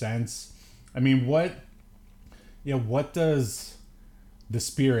much sense. I mean, what does the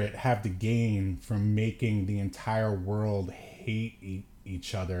spirit have to gain from making the entire world hate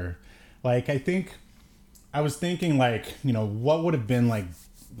each other? Like, I was thinking, like, what would have been like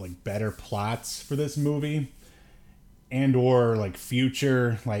better plots for this movie, and or like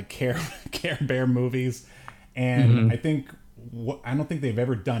future like Care Bear movies, and I don't think they've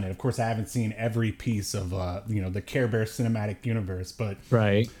ever done it. Of course, I haven't seen every piece of the Care Bear cinematic universe, but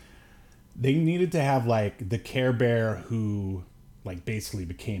they needed to have like the Care Bear who like basically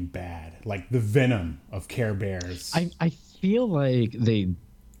became bad, like the Venom of Care Bears. I feel like they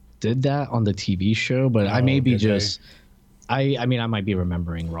did that on the TV show, but I may be just I mean, I might be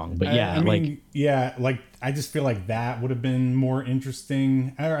remembering wrong, but yeah, I just feel like that would have been more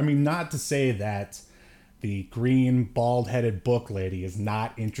interesting. I mean, not to say that the green bald-headed book lady is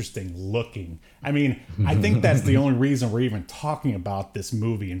not interesting looking. I mean, I think that's the only reason we're even talking about this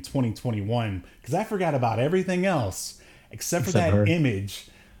movie in 2021, because I forgot about everything else except for that image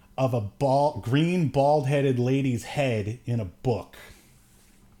of a green bald-headed lady's head in a book.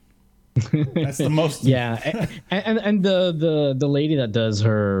 That's the most. Yeah, and the lady that does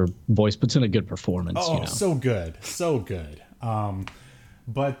her voice puts in a good performance. Oh, so good, so good.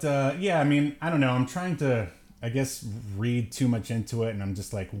 But yeah, I mean, I don't know. I'm trying to, I guess, read too much into it, and I'm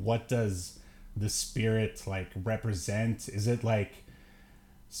just like, what does the spirit like represent? Is it like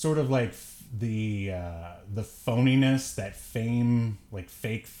sort of like the phoniness that fame, like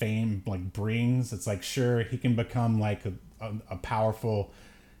fake fame, like brings? It's like, sure, he can become like a powerful,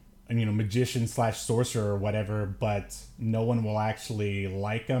 magician / sorcerer or whatever, but no one will actually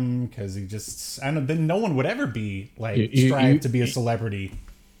like him because he just, I don't know, then no one would ever be like strive to be a celebrity.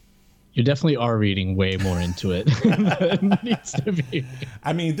 You definitely are reading way more into it than needs to be.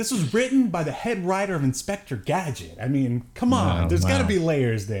 I mean, this was written by the head writer of Inspector Gadget. I mean, come on, there's got to be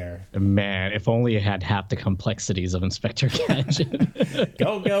layers there. Man, if only it had half the complexities of Inspector Gadget.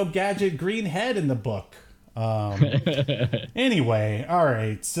 Go Gadget, green head in the book. Anyway, all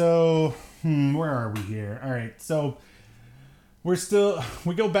right, so where are we here? All right, so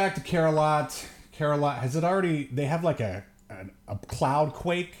we go back to Carolot. Has it already, they have like a cloud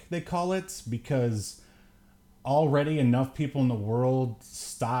quake, they call it, because already enough people in the world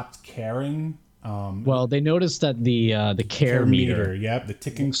stopped caring. Well, they noticed that the care meter, the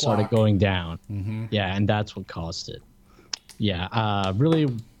ticking started clock going down. Mm-hmm. Yeah, and that's what caused it. Yeah,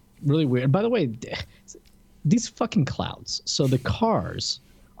 really, really weird. By the way, these fucking clouds. So the cars,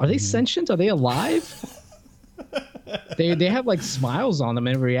 are they sentient? Are they alive? They have like smiles on them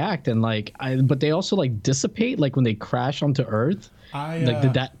and react, and but they also like dissipate, like when they crash onto Earth.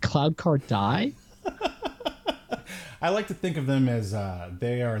 Did that cloud car die? I like to think of them as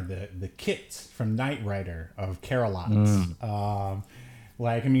they are the Kit from Knight Rider of Carolot. I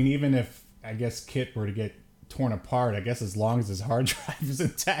mean, even if I guess Kit were to get torn apart, I guess as long as his hard drive is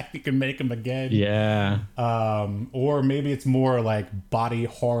intact, you can make him again. Yeah. Or maybe it's more like body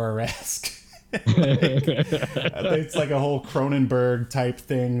horror-esque. It's like a whole Cronenberg type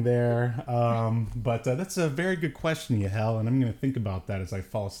thing there. But that's a very good question, Yahel, and I'm going to think about that as I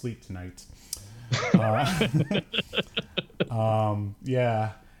fall asleep tonight.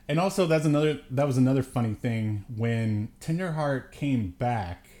 Yeah. And also that was another funny thing when Tenderheart came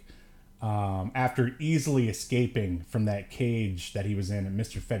back after easily escaping from that cage that he was in at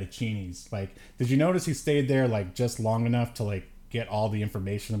Mr. Fettuccine's. Like, did you notice he stayed there like just long enough to like get all the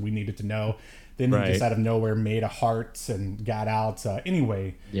information that we needed to know? Then he just out of nowhere made a heart and got out.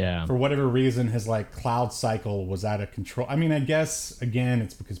 Anyway, for whatever reason, his like cloud cycle was out of control. I mean, I guess again,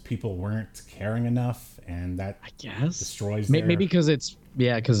 it's because people weren't caring enough, and that destroys. Maybe because it's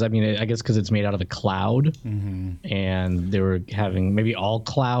because I mean, I guess because it's made out of a cloud, and they were having maybe all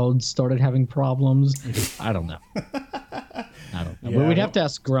clouds started having problems. I don't know. But we'd have to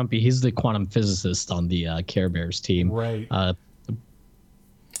ask Grumpy. He's the quantum physicist on the Care Bears team, right?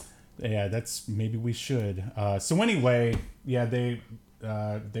 Yeah, that's maybe we should. So anyway, they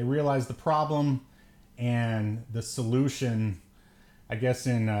realized the problem and the solution. I guess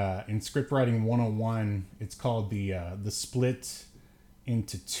in script writing 101, it's called the split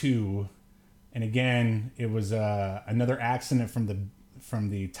into two. And again, it was another accident from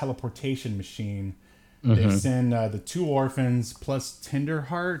the teleportation machine. They send the two orphans plus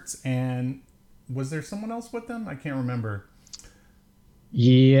Tenderheart, and was there someone else with them? I can't remember.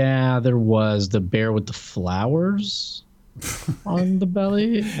 Yeah, there was the bear with the flowers on the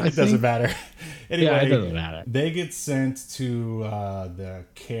belly. It doesn't matter. Anyway, it doesn't matter. They get sent to the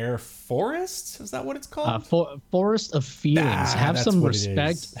Care Forest. Is that what it's called? Forest of Feelings. Have some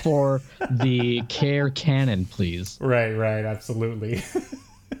respect for the Care canon, please. Right, absolutely.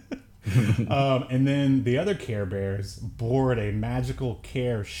 And then the other Care Bears board a magical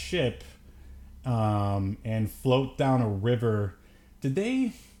Care ship and float down a river. Did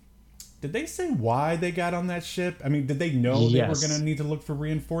they say why they got on that ship? I mean, did they know they were going to need to look for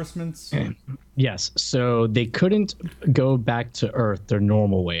reinforcements? Yes. So they couldn't go back to Earth their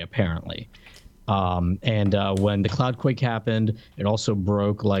normal way, apparently. And when the cloudquake happened, it also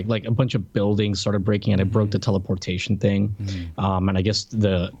broke like a bunch of buildings started breaking, and it broke the teleportation thing. And I guess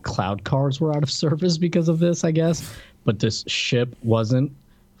the cloud cars were out of service because of this, I guess. But this ship wasn't.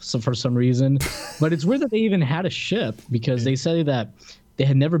 So for some reason, but it's weird that they even had a ship because they said that they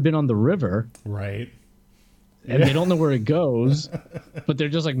had never been on the river. Right. and they don't know where it goes, but they're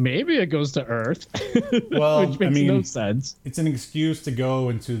just like, maybe it goes to Earth. Well, which makes no sense. It's an excuse to go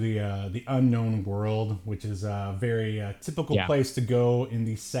into the unknown world, which is a very typical place to go in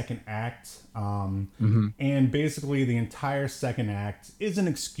the second act. And basically, the entire second act is an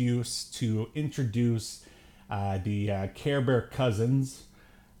excuse to introduce the Care Bear cousins.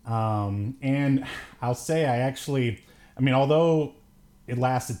 And I'll say although it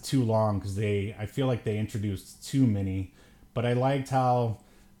lasted too long because I feel like they introduced too many, but I liked how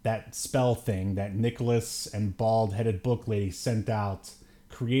that spell thing that Nicholas and bald-headed book lady sent out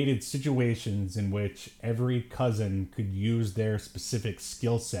created situations in which every cousin could use their specific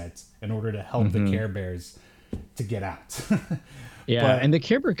skill set in order to help the Care Bears to get out. And the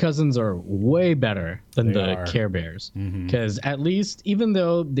Care Bear cousins are way better than the Care Bears, because at least, even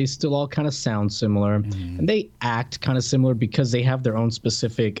though they still all kind of sound similar and they act kind of similar because they have their own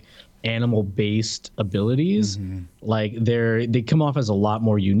specific animal-based abilities, like they come off as a lot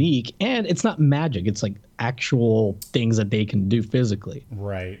more unique, and it's not magic, it's like actual things that they can do physically.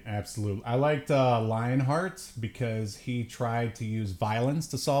 Right, absolutely. I liked Lionheart because he tried to use violence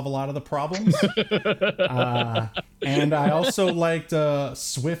to solve a lot of the problems. And I also liked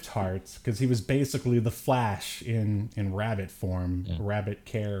Swift-Heart because he was basically the Flash in rabbit form, rabbit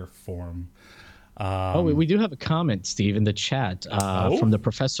care form. We do have a comment, Steve, in the chat from the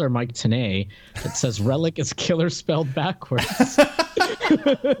Professor Mike Tenay that says Relic is killer spelled backwards.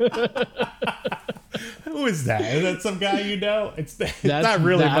 Who is that? Is that some guy you know? It's not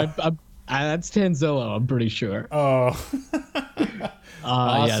really. That's Tanzillo, I'm pretty sure. Oh.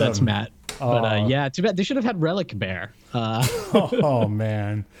 Awesome. Yeah, that's Matt. But too bad. They should have had Relic Bear. Oh,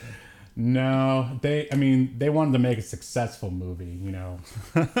 man. No, they wanted to make a successful movie, you know.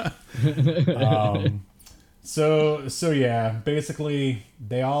 So yeah, basically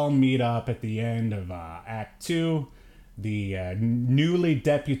they all meet up at the end of Act 2. The newly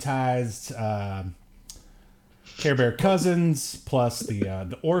deputized Care Bear cousins, plus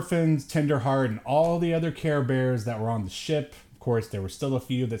the orphans, Tenderheart, and all the other Care Bears that were on the ship. Of course, there were still a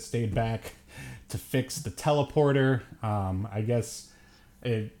few that stayed back to fix the teleporter. I guess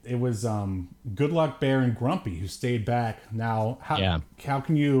it was Good Luck Bear and Grumpy who stayed back. Now, how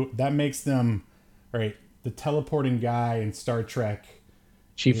can you? That makes them right. The teleporting guy in Star Trek.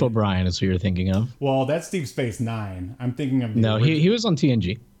 Chief O'Brien is who you're thinking of. Well, that's Deep Space Nine. I'm thinking of he was on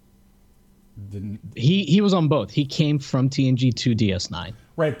TNG. He was on both. He came from TNG to DS9.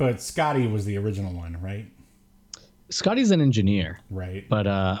 Right, but Scotty was the original one, right? Scotty's an engineer, right? But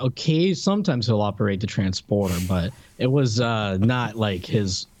sometimes he'll operate the transporter, but it was not like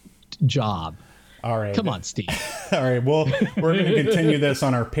his job. All right, come on, Steve. All right, well, we're going to continue this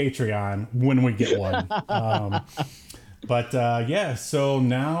on our Patreon when we get one. So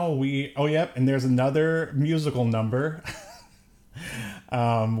now and there's another musical number,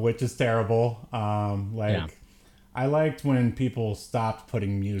 which is terrible. I liked when people stopped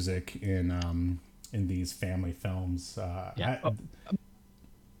putting music in these family films.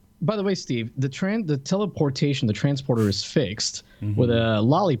 By the way, Steve, the teleportation, the transporter is fixed with a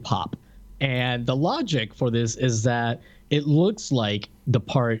lollipop. And the logic for this is that it looks like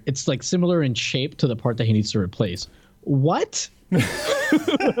it's like similar in shape to the part that he needs to replace. What?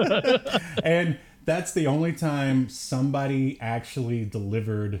 And that's the only time somebody actually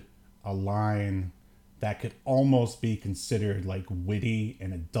delivered a line that could almost be considered like witty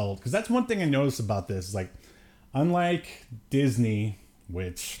and adult. Because that's one thing I noticed about this. Like, unlike Disney,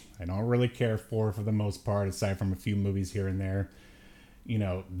 which I don't really care for the most part, aside from a few movies here and there, you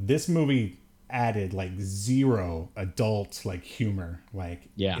know, this movie added like zero adult like humor,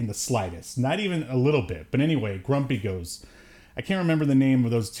 in the slightest, not even a little bit. But anyway, Grumpy goes, I can't remember the name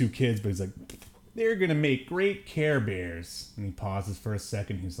of those two kids, but he's like, they're gonna make great Care Bears. And he pauses for a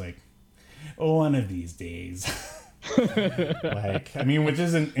second. He's like, one of these days. Which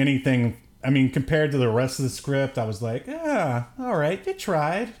isn't anything. Compared to the rest of the script, I was like, all right, you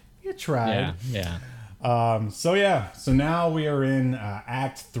tried. Yeah. So now we are in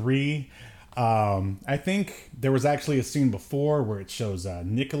Act 3. I think there was actually a scene before where it shows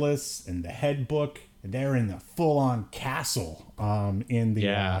Nicholas and the head book, and they're in the full-on castle.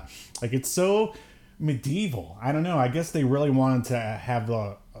 It's so medieval. I don't know. I guess they really wanted to have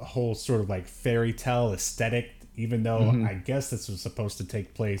a whole sort of like fairy tale aesthetic, even though I guess this was supposed to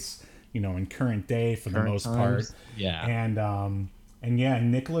take place, in current day for the most part. Yeah.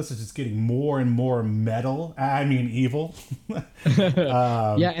 And Nicholas is just getting more and more evil. I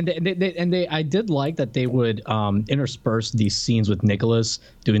did like that they would intersperse these scenes with Nicholas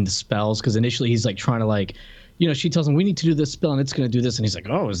doing the spells, because initially he's like trying to she tells him we need to do this spell and it's going to do this, and he's like,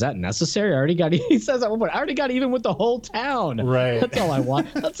 oh, is that necessary? I already got. He says, I already got even with the whole town. Right. That's all I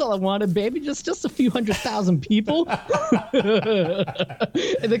want. That's all I wanted, baby. Just a few 100,000 people.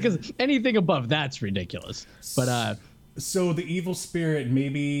 Because anything above that's ridiculous. But so the evil spirit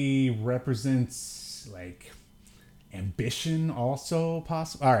maybe represents like ambition also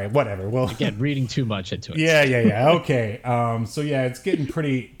possible. All right, whatever. Well, again, reading too much into it. Yeah. Okay. So yeah, it's getting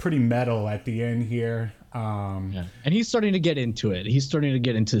pretty metal at the end here. Yeah. And he's starting to get into it. He's starting to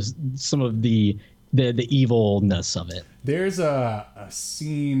get into some of the evilness of it. There's a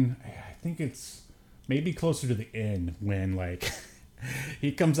scene, I think it's maybe closer to the end, when like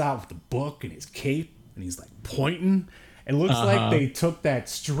he comes out with the book and his cape and he's like pointing. It looks like they took that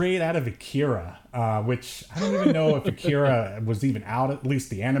straight out of Akira, which I don't even know if Akira was even out. At least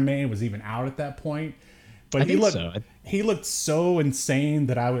the anime was even out at that point. But he looked so insane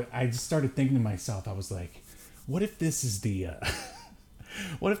that I just started thinking to myself. I was like, what if this is the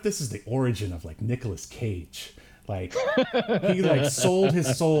origin of like Nicolas Cage? Like he like sold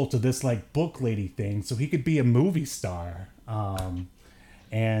his soul to this like book lady thing so he could be a movie star.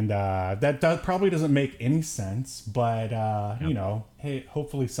 And that probably doesn't make any sense, but hey,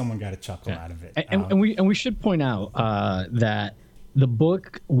 hopefully someone got a chuckle out of it. And we should point out that the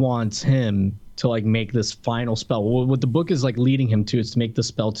book wants him to like make this final spell. What the book is like leading him to is to make the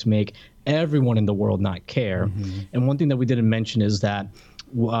spell to make everyone in the world not care. Mm-hmm. And one thing that we didn't mention is that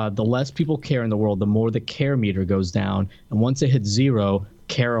the less people care in the world, the more the care meter goes down. And once it hits 0,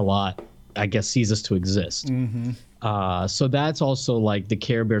 care a lot, I guess, ceases to exist. Mm-hmm. So that's also like the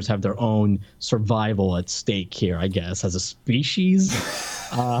Care Bears have their own survival at stake here, I guess, as a species.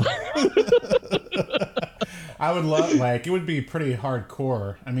 I would love, like, it would be pretty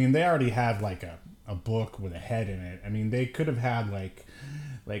hardcore. I mean, they already have like a book with a head in it. I mean, they could have had like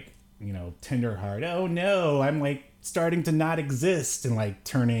tender heart. Oh no, I'm like starting to not exist and like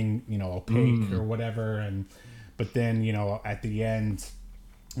turning opaque or whatever. But then at the end,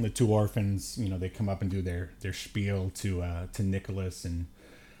 the 2 orphans, they come up and do their spiel to Nicholas and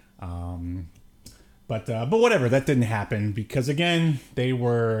but whatever, that didn't happen because again they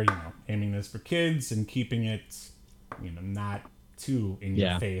were aiming this for kids and keeping it not too in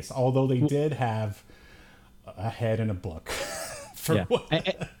your face, although they did have a head and a book.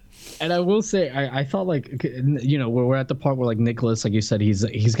 And I will say, I thought like, we're at the part where like Nicholas, like you said,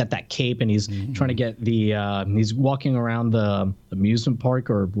 he's got that cape and he's trying to get he's walking around the amusement park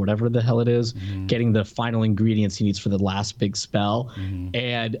or whatever the hell it is, getting the final ingredients he needs for the last big spell.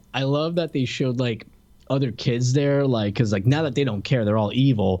 And I love that they showed like other kids there, like, because like now that they don't care, they're all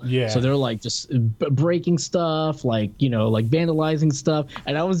evil. Yeah. So they're like just breaking stuff, like like vandalizing stuff.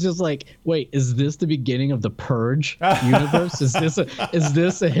 And I was just like, wait, is this the beginning of the Purge universe? Is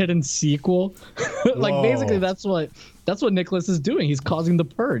this a hidden sequel? Like basically that's what Nicholas is doing. He's causing the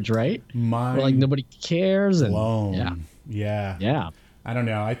Purge, right? Where, like nobody cares and yeah. I don't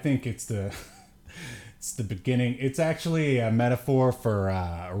know. I think it's the beginning. It's actually a metaphor for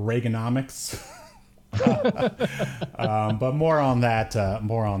Reaganomics. But more on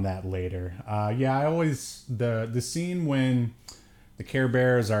that later. I always the scene when the Care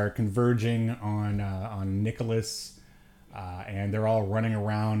Bears are converging on Nicholas, and they're all running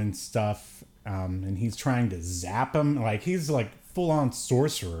around and stuff, and he's trying to zap him, like he's like full on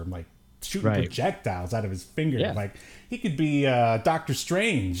sorcerer, like shooting projectiles out of his finger, like he could be Doctor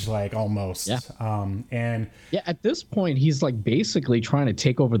Strange, like almost. And at this point he's like basically trying to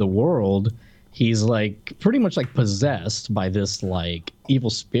take over the world. He's like pretty much like possessed by this like evil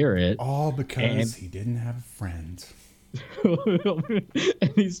spirit. All because he didn't have a friend.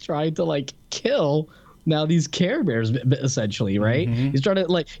 And he's trying to like kill now these Care Bears essentially, right? He's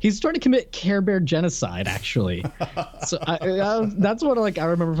trying to commit Care Bear genocide actually. So that's what like I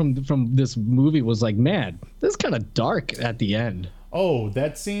remember from this movie was like, man, this is kind of dark at the end. Oh,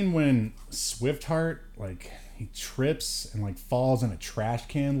 that scene when Swift-Heart, like he trips and like falls in a trash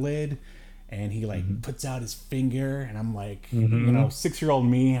can lid. And he like puts out his finger, and I'm like, 6-year-old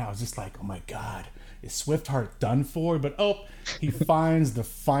me, I was just like, oh my God, is Swift-Heart done for? But he finds the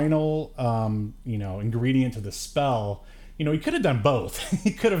final, ingredient to the spell. He could have done both.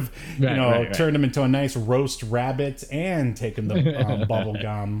 He could have, turned him into a nice roast rabbit and taken the bubble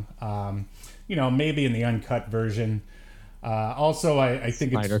gum. Maybe in the uncut version. Also, I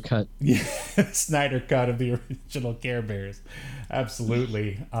think Snyder cut. Yeah, Snyder cut of the original Care Bears.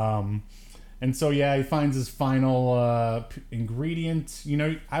 Absolutely. And so, he finds his final ingredient.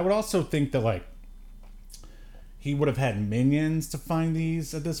 I would also think that, like, he would have had minions to find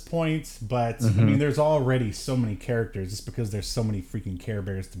these at this point. But I mean, there's already so many characters just because there's so many freaking Care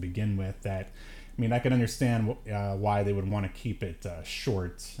Bears to begin with that. I mean, I can understand why they would want to keep it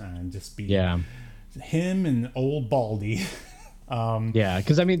short and just be him and old Baldy. Yeah,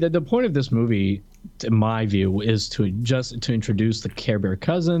 because I mean, the point of this movie, in my view, is to introduce the Care Bear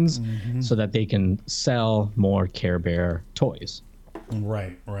cousins so that they can sell more Care Bear toys.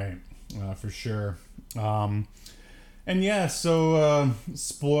 Right, for sure. And yeah, so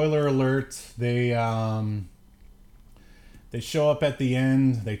spoiler alert, they show up at the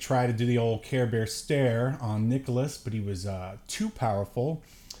end. They try to do the old Care Bear stare on Nicholas, but he was too powerful.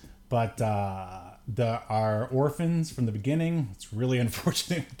 But our orphans from the beginning, it's really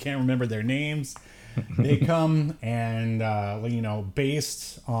unfortunate, I can't remember their names. They come and,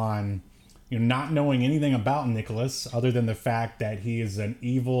 based on not knowing anything about Nicholas other than the fact that he is an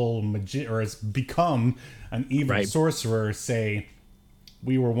evil or has become an evil sorcerer, say,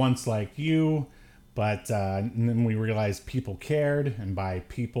 we were once like you, but and then we realized people cared, and by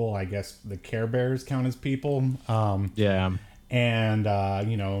people, I guess the Care Bears count as people. And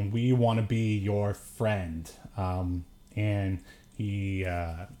we want to be your friend. And he,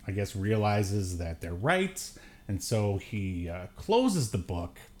 I guess, realizes that they're right, and so he closes the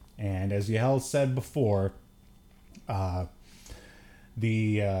book. And as Yahel said before, the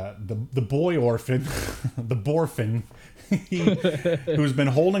boy orphan, the Borphin, who's been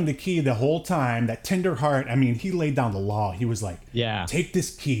holding the key the whole time, that tender heart. I mean, he laid down the law. He was like, take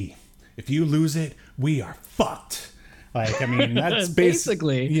this key. If you lose it, we are fucked. Like, I mean, that's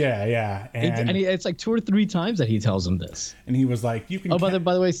basically. Yeah. And it's like 2 or 3 times that he tells him this. And he was like, you can... Oh, by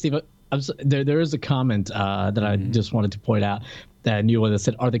the way, Steve, there is a comment that I just wanted to point out that knew that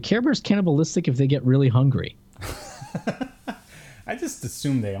said, are the Care Bears cannibalistic if they get really hungry? I just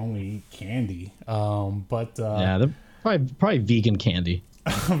assume they only eat candy. They're probably vegan candy.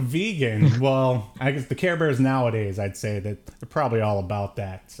 Vegan? Well, I guess the Care Bears nowadays, I'd say that they're probably all about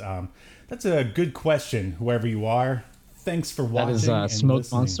that. That's a good question, whoever you are. Thanks for watching. That is Smoke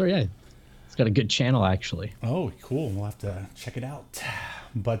listening. Monster, yeah. It's got a good channel, actually. Oh, cool. We'll have to check it out.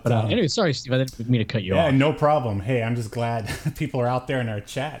 But anyway, sorry, Steve. I didn't mean to cut you off. Yeah, no problem. Hey, I'm just glad people are out there in our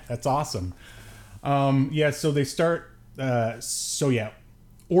chat. That's awesome. So they start...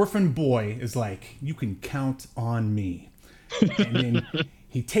 Orphan Boy is like, you can count on me. And then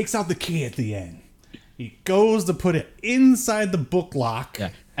he takes out the key at the end. He goes to put it inside the book lock. Yeah.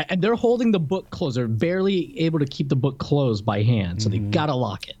 And they're holding the book closed. They're barely able to keep the book closed by hand, so they gotta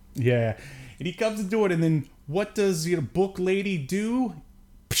lock it. Yeah. And he comes to do it, and then what does book lady do?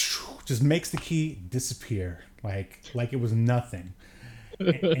 Just makes the key disappear like it was nothing.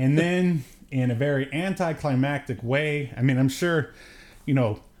 And then, in a very anticlimactic way, I mean, I'm sure,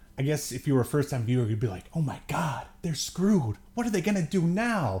 I guess if you were a first-time viewer, you'd be like, oh my God, they're screwed. What are they going to do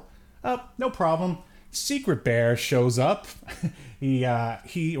now? No problem. Secret Bear shows up. He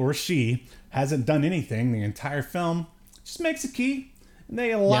or she hasn't done anything the entire film. Just makes a key, and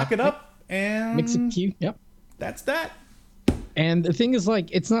they lock it up, and... Makes a key, yep. That's that. And the thing is,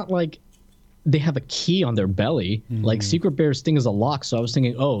 it's not like they have a key on their belly. Like, Secret Bear's thing is a lock, so I was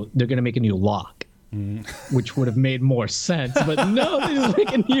thinking, oh, they're going to make a new lock. Which would have made more sense, but no, they just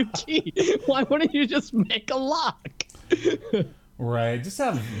make a new key. Why wouldn't you just make a lock? Right, just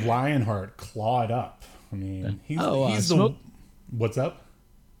have Lionheart claw it up. I mean, he's what's up?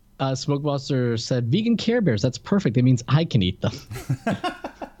 Smoke Monster said, vegan Care Bears, that's perfect. That means I can eat them.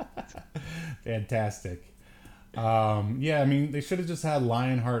 Fantastic. I mean, they should have just had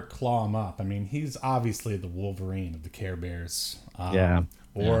Lionheart claw him up. I mean, he's obviously the Wolverine of the Care Bears.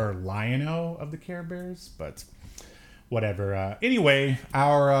 Or Lion-O of the Care Bears, but whatever. Anyway,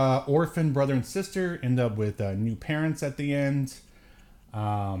 our orphan brother and sister end up with new parents at the end.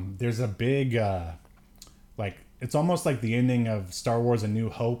 There's a big, it's almost like the ending of Star Wars: A New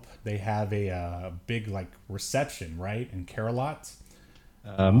Hope. They have a big, reception, right, in Carolot.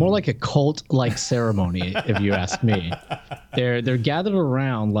 More like a cult-like ceremony, if you ask me. They're gathered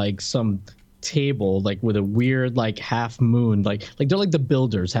around some table with a weird half moon, like they're like the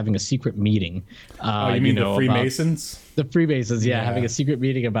builders having a secret meeting. You mean the Freemasons? The Freemasons, yeah, having a secret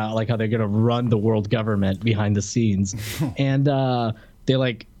meeting about how they're gonna run the world government behind the scenes. And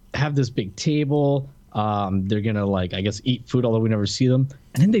they have this big table. They're gonna I guess eat food, although we never see them.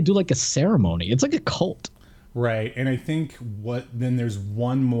 And then they do a ceremony. It's like a cult. Right. And I think then there's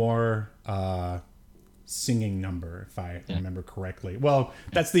one more singing number, if I remember correctly. Well,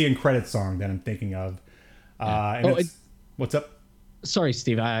 that's the end credit song that I'm thinking of. What's up? Sorry,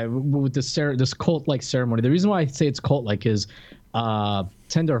 Steve. With this cult-like ceremony, the reason why I say it's cult-like is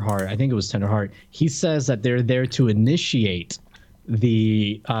Tenderheart, I think it was Tenderheart, he says that they're there to initiate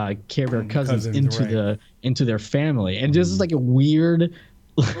the Care Bear cousins into right. into their family, and this is like a weird,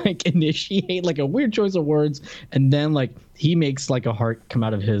 like initiate, like a weird choice of words, and then like he makes like a heart come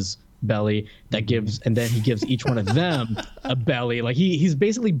out of his belly that gives, and then he gives each one of them a belly. Like he's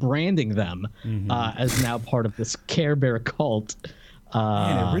basically branding them as now part of this Care Bear cult.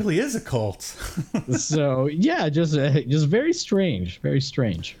 Man, it really is a cult. So yeah, just very strange, very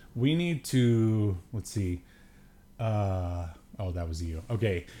strange. We need to, let's see. Oh, that was you.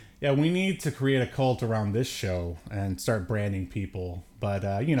 Okay. Yeah, we need to create a cult around this show and start branding people. But,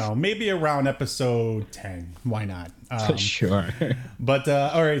 maybe around episode 10. Why not? Sure. But,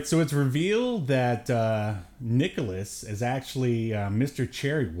 all right. So it's revealed that Nicholas is actually Mr.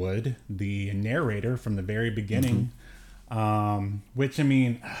 Cherrywood, the narrator from the very beginning. Which, I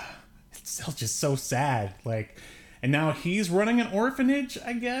mean, it's still just so sad. Like, and now he's running an orphanage,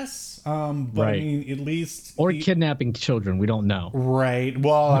 I guess. But right. I mean, at least kidnapping children. We don't know. Right.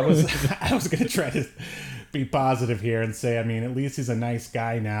 Well, I was going to try to be positive here and say, I mean, at least he's a nice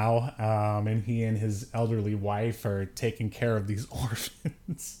guy now. And he and his elderly wife are taking care of these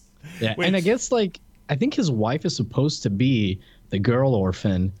orphans. Yeah. And I guess I think his wife is supposed to be the girl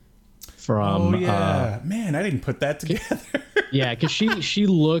orphan from. Oh yeah, man, I didn't put that together. Yeah, because she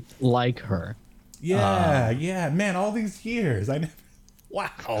looked like her. Yeah, man, all these years, wow.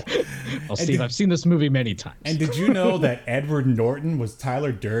 Well, Steve, I've seen this movie many times. And did you know that Edward Norton was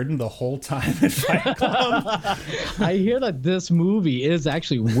Tyler Durden the whole time in Fight Club? I hear that this movie is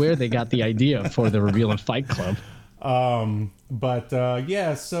actually where they got the idea for the reveal in Fight Club.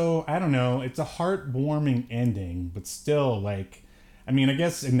 Yeah, so I don't know. It's a heartwarming ending, but still, like, I mean, I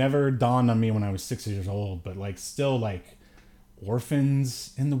guess it never dawned on me when I was 6 years old, but like, still, like,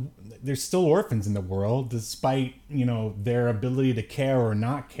 there's still orphans in the world, despite their ability to care or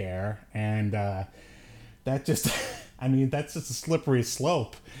not care, and that just I mean, that's just a slippery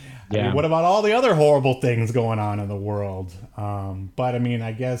slope. Yeah. I mean, what about all the other horrible things going on in the world? But I mean,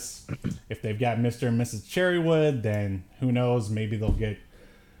 I guess if they've got Mr. and Mrs. Cherrywood, then who knows, maybe they'll get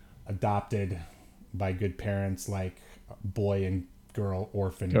adopted by good parents, like boy and girl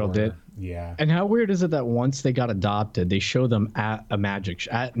orphan. Girl did. Yeah. And how weird is it that once they got adopted, they show them at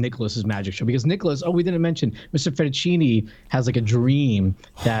at Nicholas's magic show? Because Nicholas, we didn't mention, Mr. Fettuccine has like a dream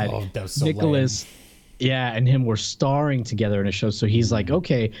that, that was so Nicholas, yeah, and him were starring together in a show. So he's like,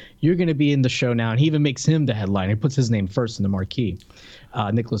 okay, you're going to be in the show now. And he even makes him the headline. He puts his name first in the marquee,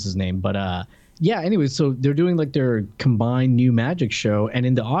 Nicholas's name. But yeah, anyway, so they're doing like their combined new magic show. And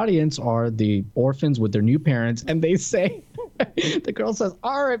in the audience are the orphans with their new parents. And they say, the girl says,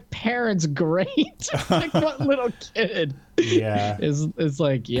 "Aren't parents great?" Like, what little kid? Yeah, it's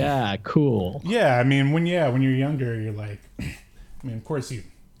like, yeah, cool. Yeah, I mean, when you're younger, you're like, I mean, of course you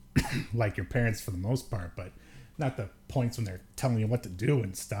like your parents for the most part, but not the points when they're telling you what to do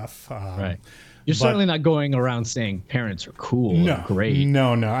and stuff. Right. You're certainly not going around saying parents are cool. No, great.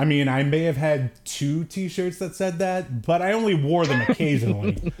 No. I mean, I may have had 2 T-shirts that said that, but I only wore them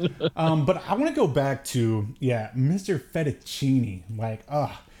occasionally. But I want to go back to, Mr. Fettuccine. Like,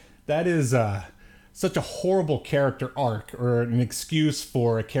 that is such a horrible character arc, or an excuse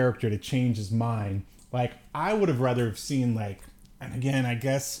for a character to change his mind. Like, I would have rather have seen, like, and again, I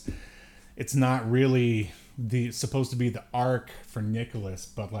guess it's not really supposed to be the arc for Nicholas,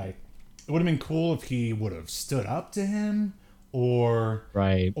 but like, it would have been cool if he would have stood up to him, or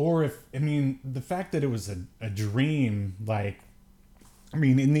if, I mean, the fact that it was a dream, like, I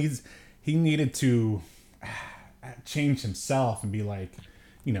mean, he needed to change himself and be like,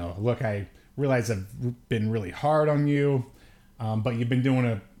 look, I realize I've been really hard on you, but you've been doing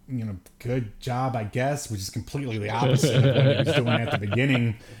a good job, I guess, which is completely the opposite of what he was doing at the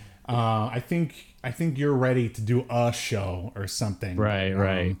beginning. I think you're ready to do a show or something.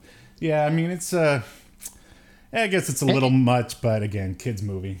 Right. Yeah, I mean, it's I guess it's a little much, but again, kids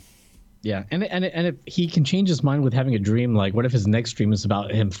movie. Yeah, and if he can change his mind with having a dream, like, what if his next dream is about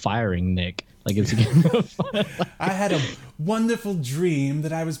him firing Nick? Like, it's I had a wonderful dream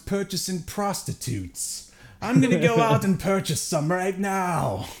that I was purchasing prostitutes. I'm gonna go out and purchase some right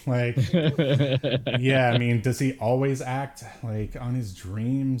now. Like, yeah, I mean, does he always act like on his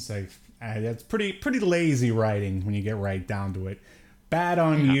dreams? Like, that's pretty lazy writing when you get right down to it. Bad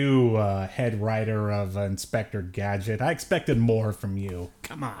on you, head writer of Inspector Gadget. I expected more from you.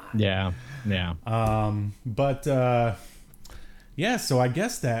 Come on. Yeah. So I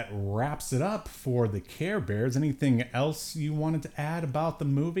guess that wraps it up for the Care Bears. Anything else you wanted to add about the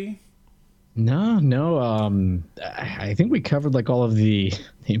movie? No. I think we covered like all of the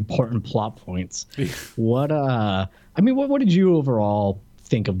important plot points. What did you overall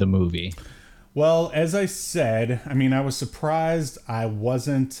think of the movie? Well, as I said, I mean, I was surprised I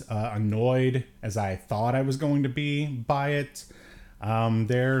wasn't annoyed as I thought I was going to be by it.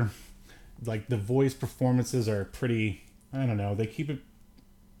 They're like the voice performances are pretty, I don't know, they keep it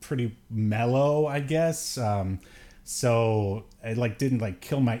pretty mellow, I guess. So it like didn't like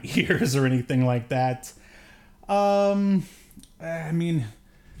kill my ears or anything like that. I mean,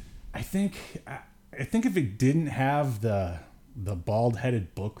 I think if it didn't have the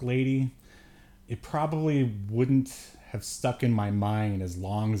bald-headed book lady, it probably wouldn't have stuck in my mind as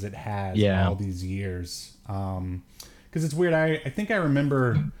long as it has all these years. Because it's weird. I think I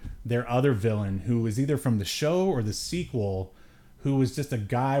remember their other villain who was either from the show or the sequel, who was just a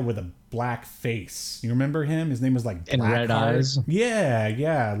guy with a black face. You remember him? His name was like and red eyes.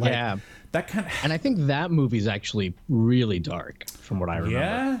 Yeah. Like, that kind of. And I think that movie's actually really dark, from what I remember.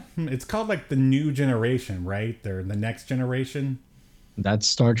 Yeah, it's called like the New Generation, right? They're the Next Generation. That's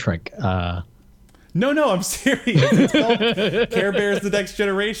Star Trek. No, I'm serious. It's called Care Bears: The Next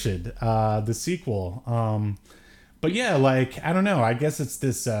Generation, the sequel. But yeah, like I don't know. I guess it's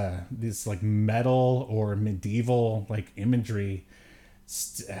this like metal or medieval like imagery.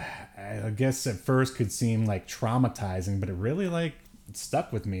 I guess at first could seem like traumatizing, but it really like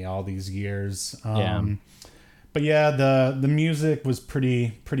stuck with me all these years. But yeah, the music was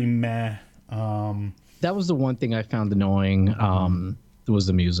pretty meh. That was the one thing I found annoying. Was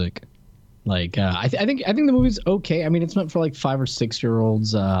the music. Like I think the movie's okay. I mean, it's meant for like 5 or 6 year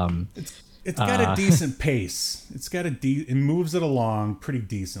olds. It's got a decent pace. It's got it moves it along pretty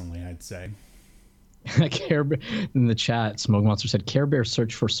decently, I'd say. Care Bear, in the chat, Smoke Monster said Care Bear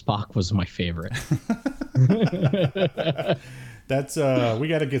Search for Spock was my favorite. That's we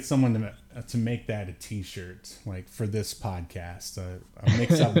got to get someone to make that a T-shirt, like for this podcast. A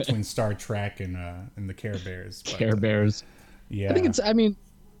mix up between Star Trek and the Care Bears. But, Care Bears. Yeah, I think it's. I mean,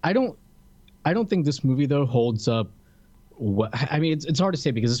 I don't think this movie though holds up. I mean, it's hard to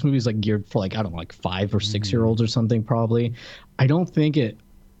say because this movie is like geared for like I don't know, like 5 or 6 year olds or something probably. I don't think it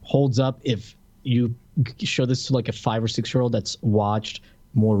holds up if you show this to like a 5 or 6 year old that's watched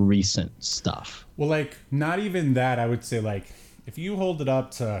more recent stuff. Well, like not even that. I would say like if you hold it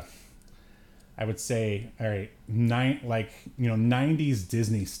up to, I would say, all right, 90s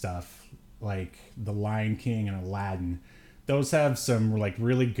Disney stuff like The Lion King and Aladdin. Those have some like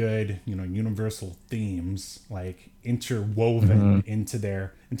really good, universal themes like interwoven into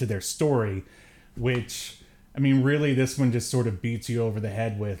their story, which I mean, really, this one just sort of beats you over the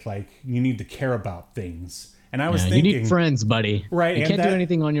head with like you need to care about things. And I was thinking, you need friends, buddy. Right? You can't do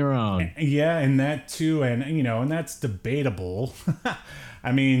anything on your own. Yeah, and that too, and and that's debatable.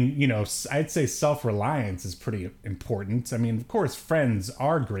 I mean, I'd say self-reliance is pretty important. I mean, of course, friends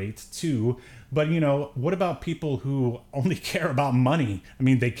are great too. But, what about people who only care about money? I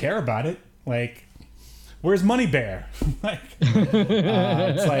mean, they care about it. Like, where's Money Bear?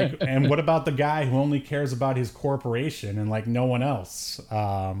 It's like, and what about the guy who only cares about his corporation and like no one else?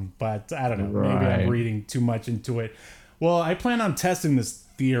 But I don't know. Maybe I'm reading too much into it. Well, I plan on testing this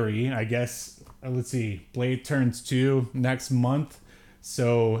theory, I guess. Let's see. Blade turns 2 next month.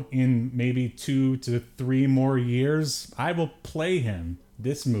 So in maybe 2 to 3 more years, I will play him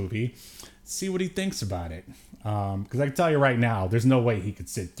this movie. See what he thinks about it. Because I can tell you right now, there's no way he could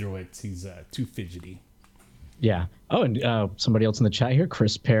sit through it. He's too fidgety. Yeah. Oh, and somebody else in the chat here,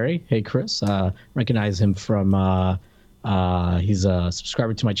 Chris Perry. Hey, Chris. Recognize him from, he's a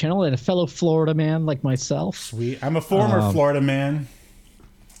subscriber to my channel and a fellow Florida man like myself. Sweet. I'm a former Florida man.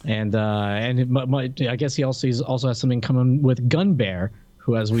 And I guess he also has something in common with Gun Bear,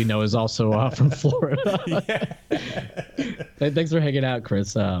 who, as we know, is also from Florida. Thanks for hanging out,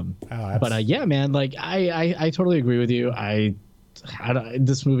 Chris. But yeah, man, like I totally agree with you.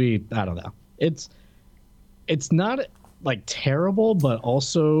 This movie, I don't know. It's not like terrible, but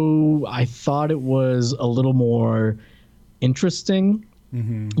also I thought it was a little more interesting.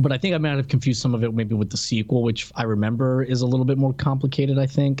 Mm-hmm. But I think I might have confused some of it maybe with the sequel, which I remember is a little bit more complicated, I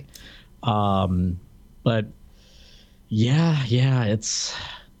think. But yeah, it's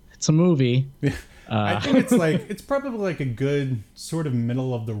a movie. I think it's probably like a good sort of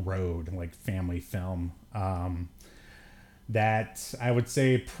middle of the road, like family film, that I would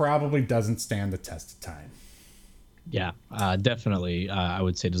say probably doesn't stand the test of time. Yeah, definitely. I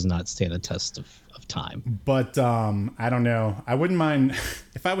would say does not stand the test of time. But I don't know. I wouldn't mind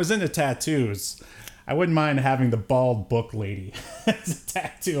if I was into tattoos. I wouldn't mind having the bald book lady as a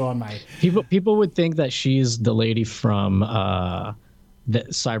tattoo on my. People would think that she's the lady from the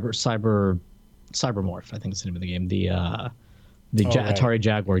Cybermorph. I think it's the name of the game. The right. Atari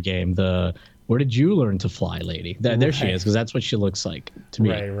Jaguar game. where did you learn to fly, lady? There she is, because that's what she looks like to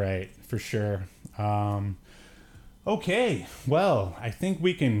me. Right, for sure. Okay, well, I think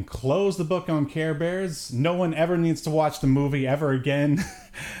we can close the book on Care Bears. No one ever needs to watch the movie ever again.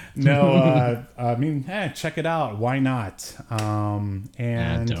 No, I mean, check it out. Why not?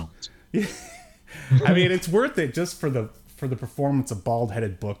 And don't. I mean, it's worth it just for the performance of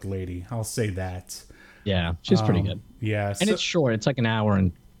bald-headed book lady. I'll say that. Yeah, she's pretty good. Yeah, and it's short. It's like an hour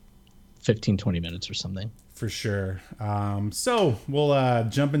and 15, 20 minutes or something. For sure. So we'll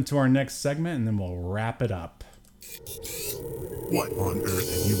jump into our next segment, and then we'll wrap it up. What on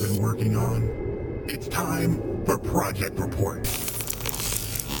earth have you been working on? It's time for Project Report.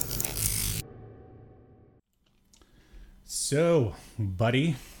 So,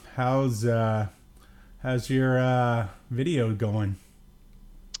 buddy, how's your video going?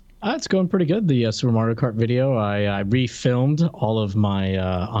 It's going pretty good. The Super Mario Kart video, I refilmed all of my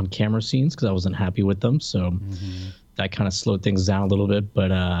on-camera scenes because I wasn't happy with them. So that kind of slowed things down a little bit.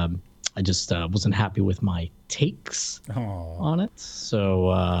 But I just wasn't happy with my takes on it. So,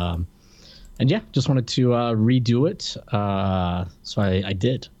 and yeah, just wanted to redo it. So I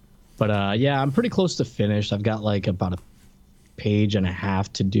did. But yeah, I'm pretty close to finished. I've got like about a page and a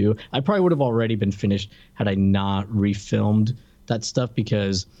half to do. I probably would have already been finished had I not refilmed that stuff,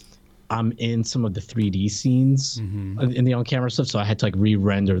 because I'm in some of the 3D scenes in the on-camera stuff, so I had to like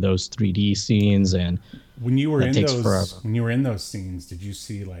re-render those 3D scenes. And when you were in those scenes, did you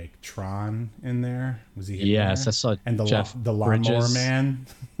see like Tron in there? Was he? Yes, I saw. And the lawnmower Bridges. Man.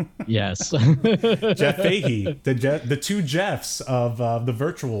 Yes, Jeff Fahey, the two Jeffs of the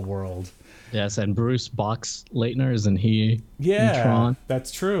virtual world. Yes, and Bruce Boxleitner, isn't he? Yeah, in Tron?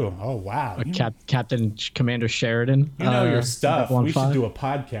 That's true. Oh wow, Captain Commander Sheridan. You know your stuff. We 5. should do a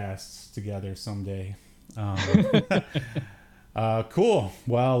podcast together someday. Cool.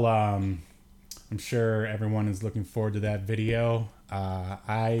 Well, I'm sure everyone is looking forward to that video.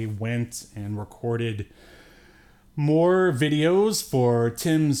 I went and recorded more videos for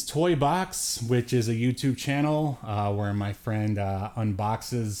Tim's Toy Box, which is a YouTube channel where my friend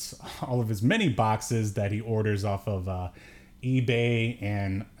unboxes all of his many boxes that he orders off of eBay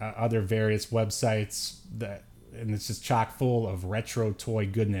and other various websites. And it's just chock full of retro toy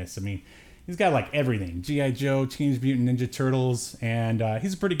goodness. I mean, he's got like everything: G.I. Joe, Teenage Mutant Ninja Turtles, and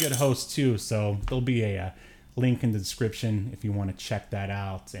he's a pretty good host too. So there'll be a link in the description if you want to check that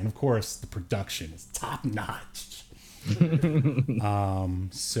out. And of course, the production is top notch.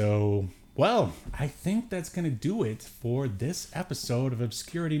 So, well, I think that's going to do it for this episode of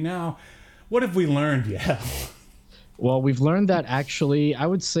Obscurity Now. What have we learned, yeah? Well, we've learned that actually, I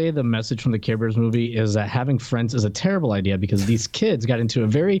would say the message from the Care Bears movie is that having friends is a terrible idea, because these orphans got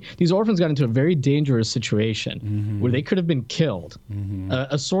into a very dangerous situation where they could have been killed.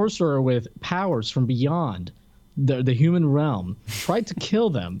 A sorcerer with powers from beyond the human realm tried to kill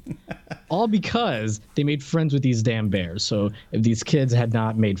them, all because they made friends with these damn bears. So if these kids had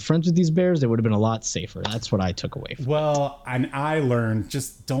not made friends with these bears, they would have been a lot safer. That's what I took away from it. Well, and I learned,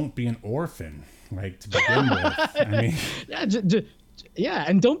 just don't be an orphan, like, to begin with. I mean, yeah,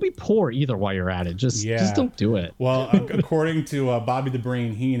 and don't be poor either while you're at it. Just don't do it. Well, according to Bobby the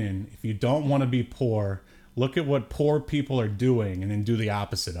Brain Heenan, if you don't want to be poor, look at what poor people are doing and then do the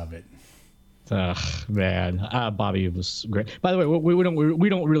opposite of it. Man, Bobby was great. By the way, we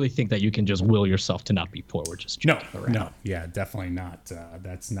don't really think that you can just will yourself to not be poor. We're just no, yeah, definitely not.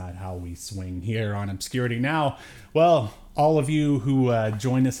 That's not how we swing here on Obscurity Now. Well, all of you who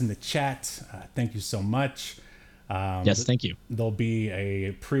joined us in the chat, thank you so much. Yes, thank you. There'll be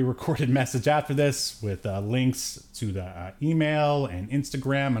a pre-recorded message after this with links to the email and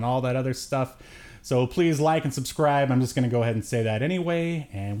Instagram and all that other stuff. So please like and subscribe. I'm just going to go ahead and say that anyway.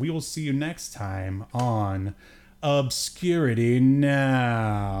 And we will see you next time on Obscurity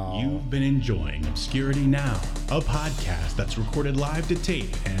Now. You've been enjoying Obscurity Now, a podcast that's recorded live to tape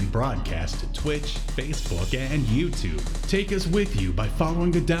and broadcast to Twitch, Facebook, and YouTube. Take us with you by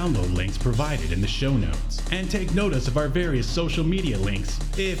following the download links provided in the show notes. And take notice of our various social media links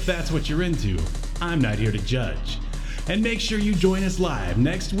if that's what you're into. I'm not here to judge. And make sure you join us live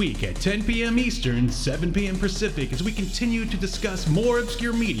next week at 10 p.m. Eastern, 7 p.m. Pacific as we continue to discuss more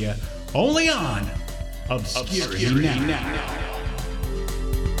obscure media only on Obscurity Now.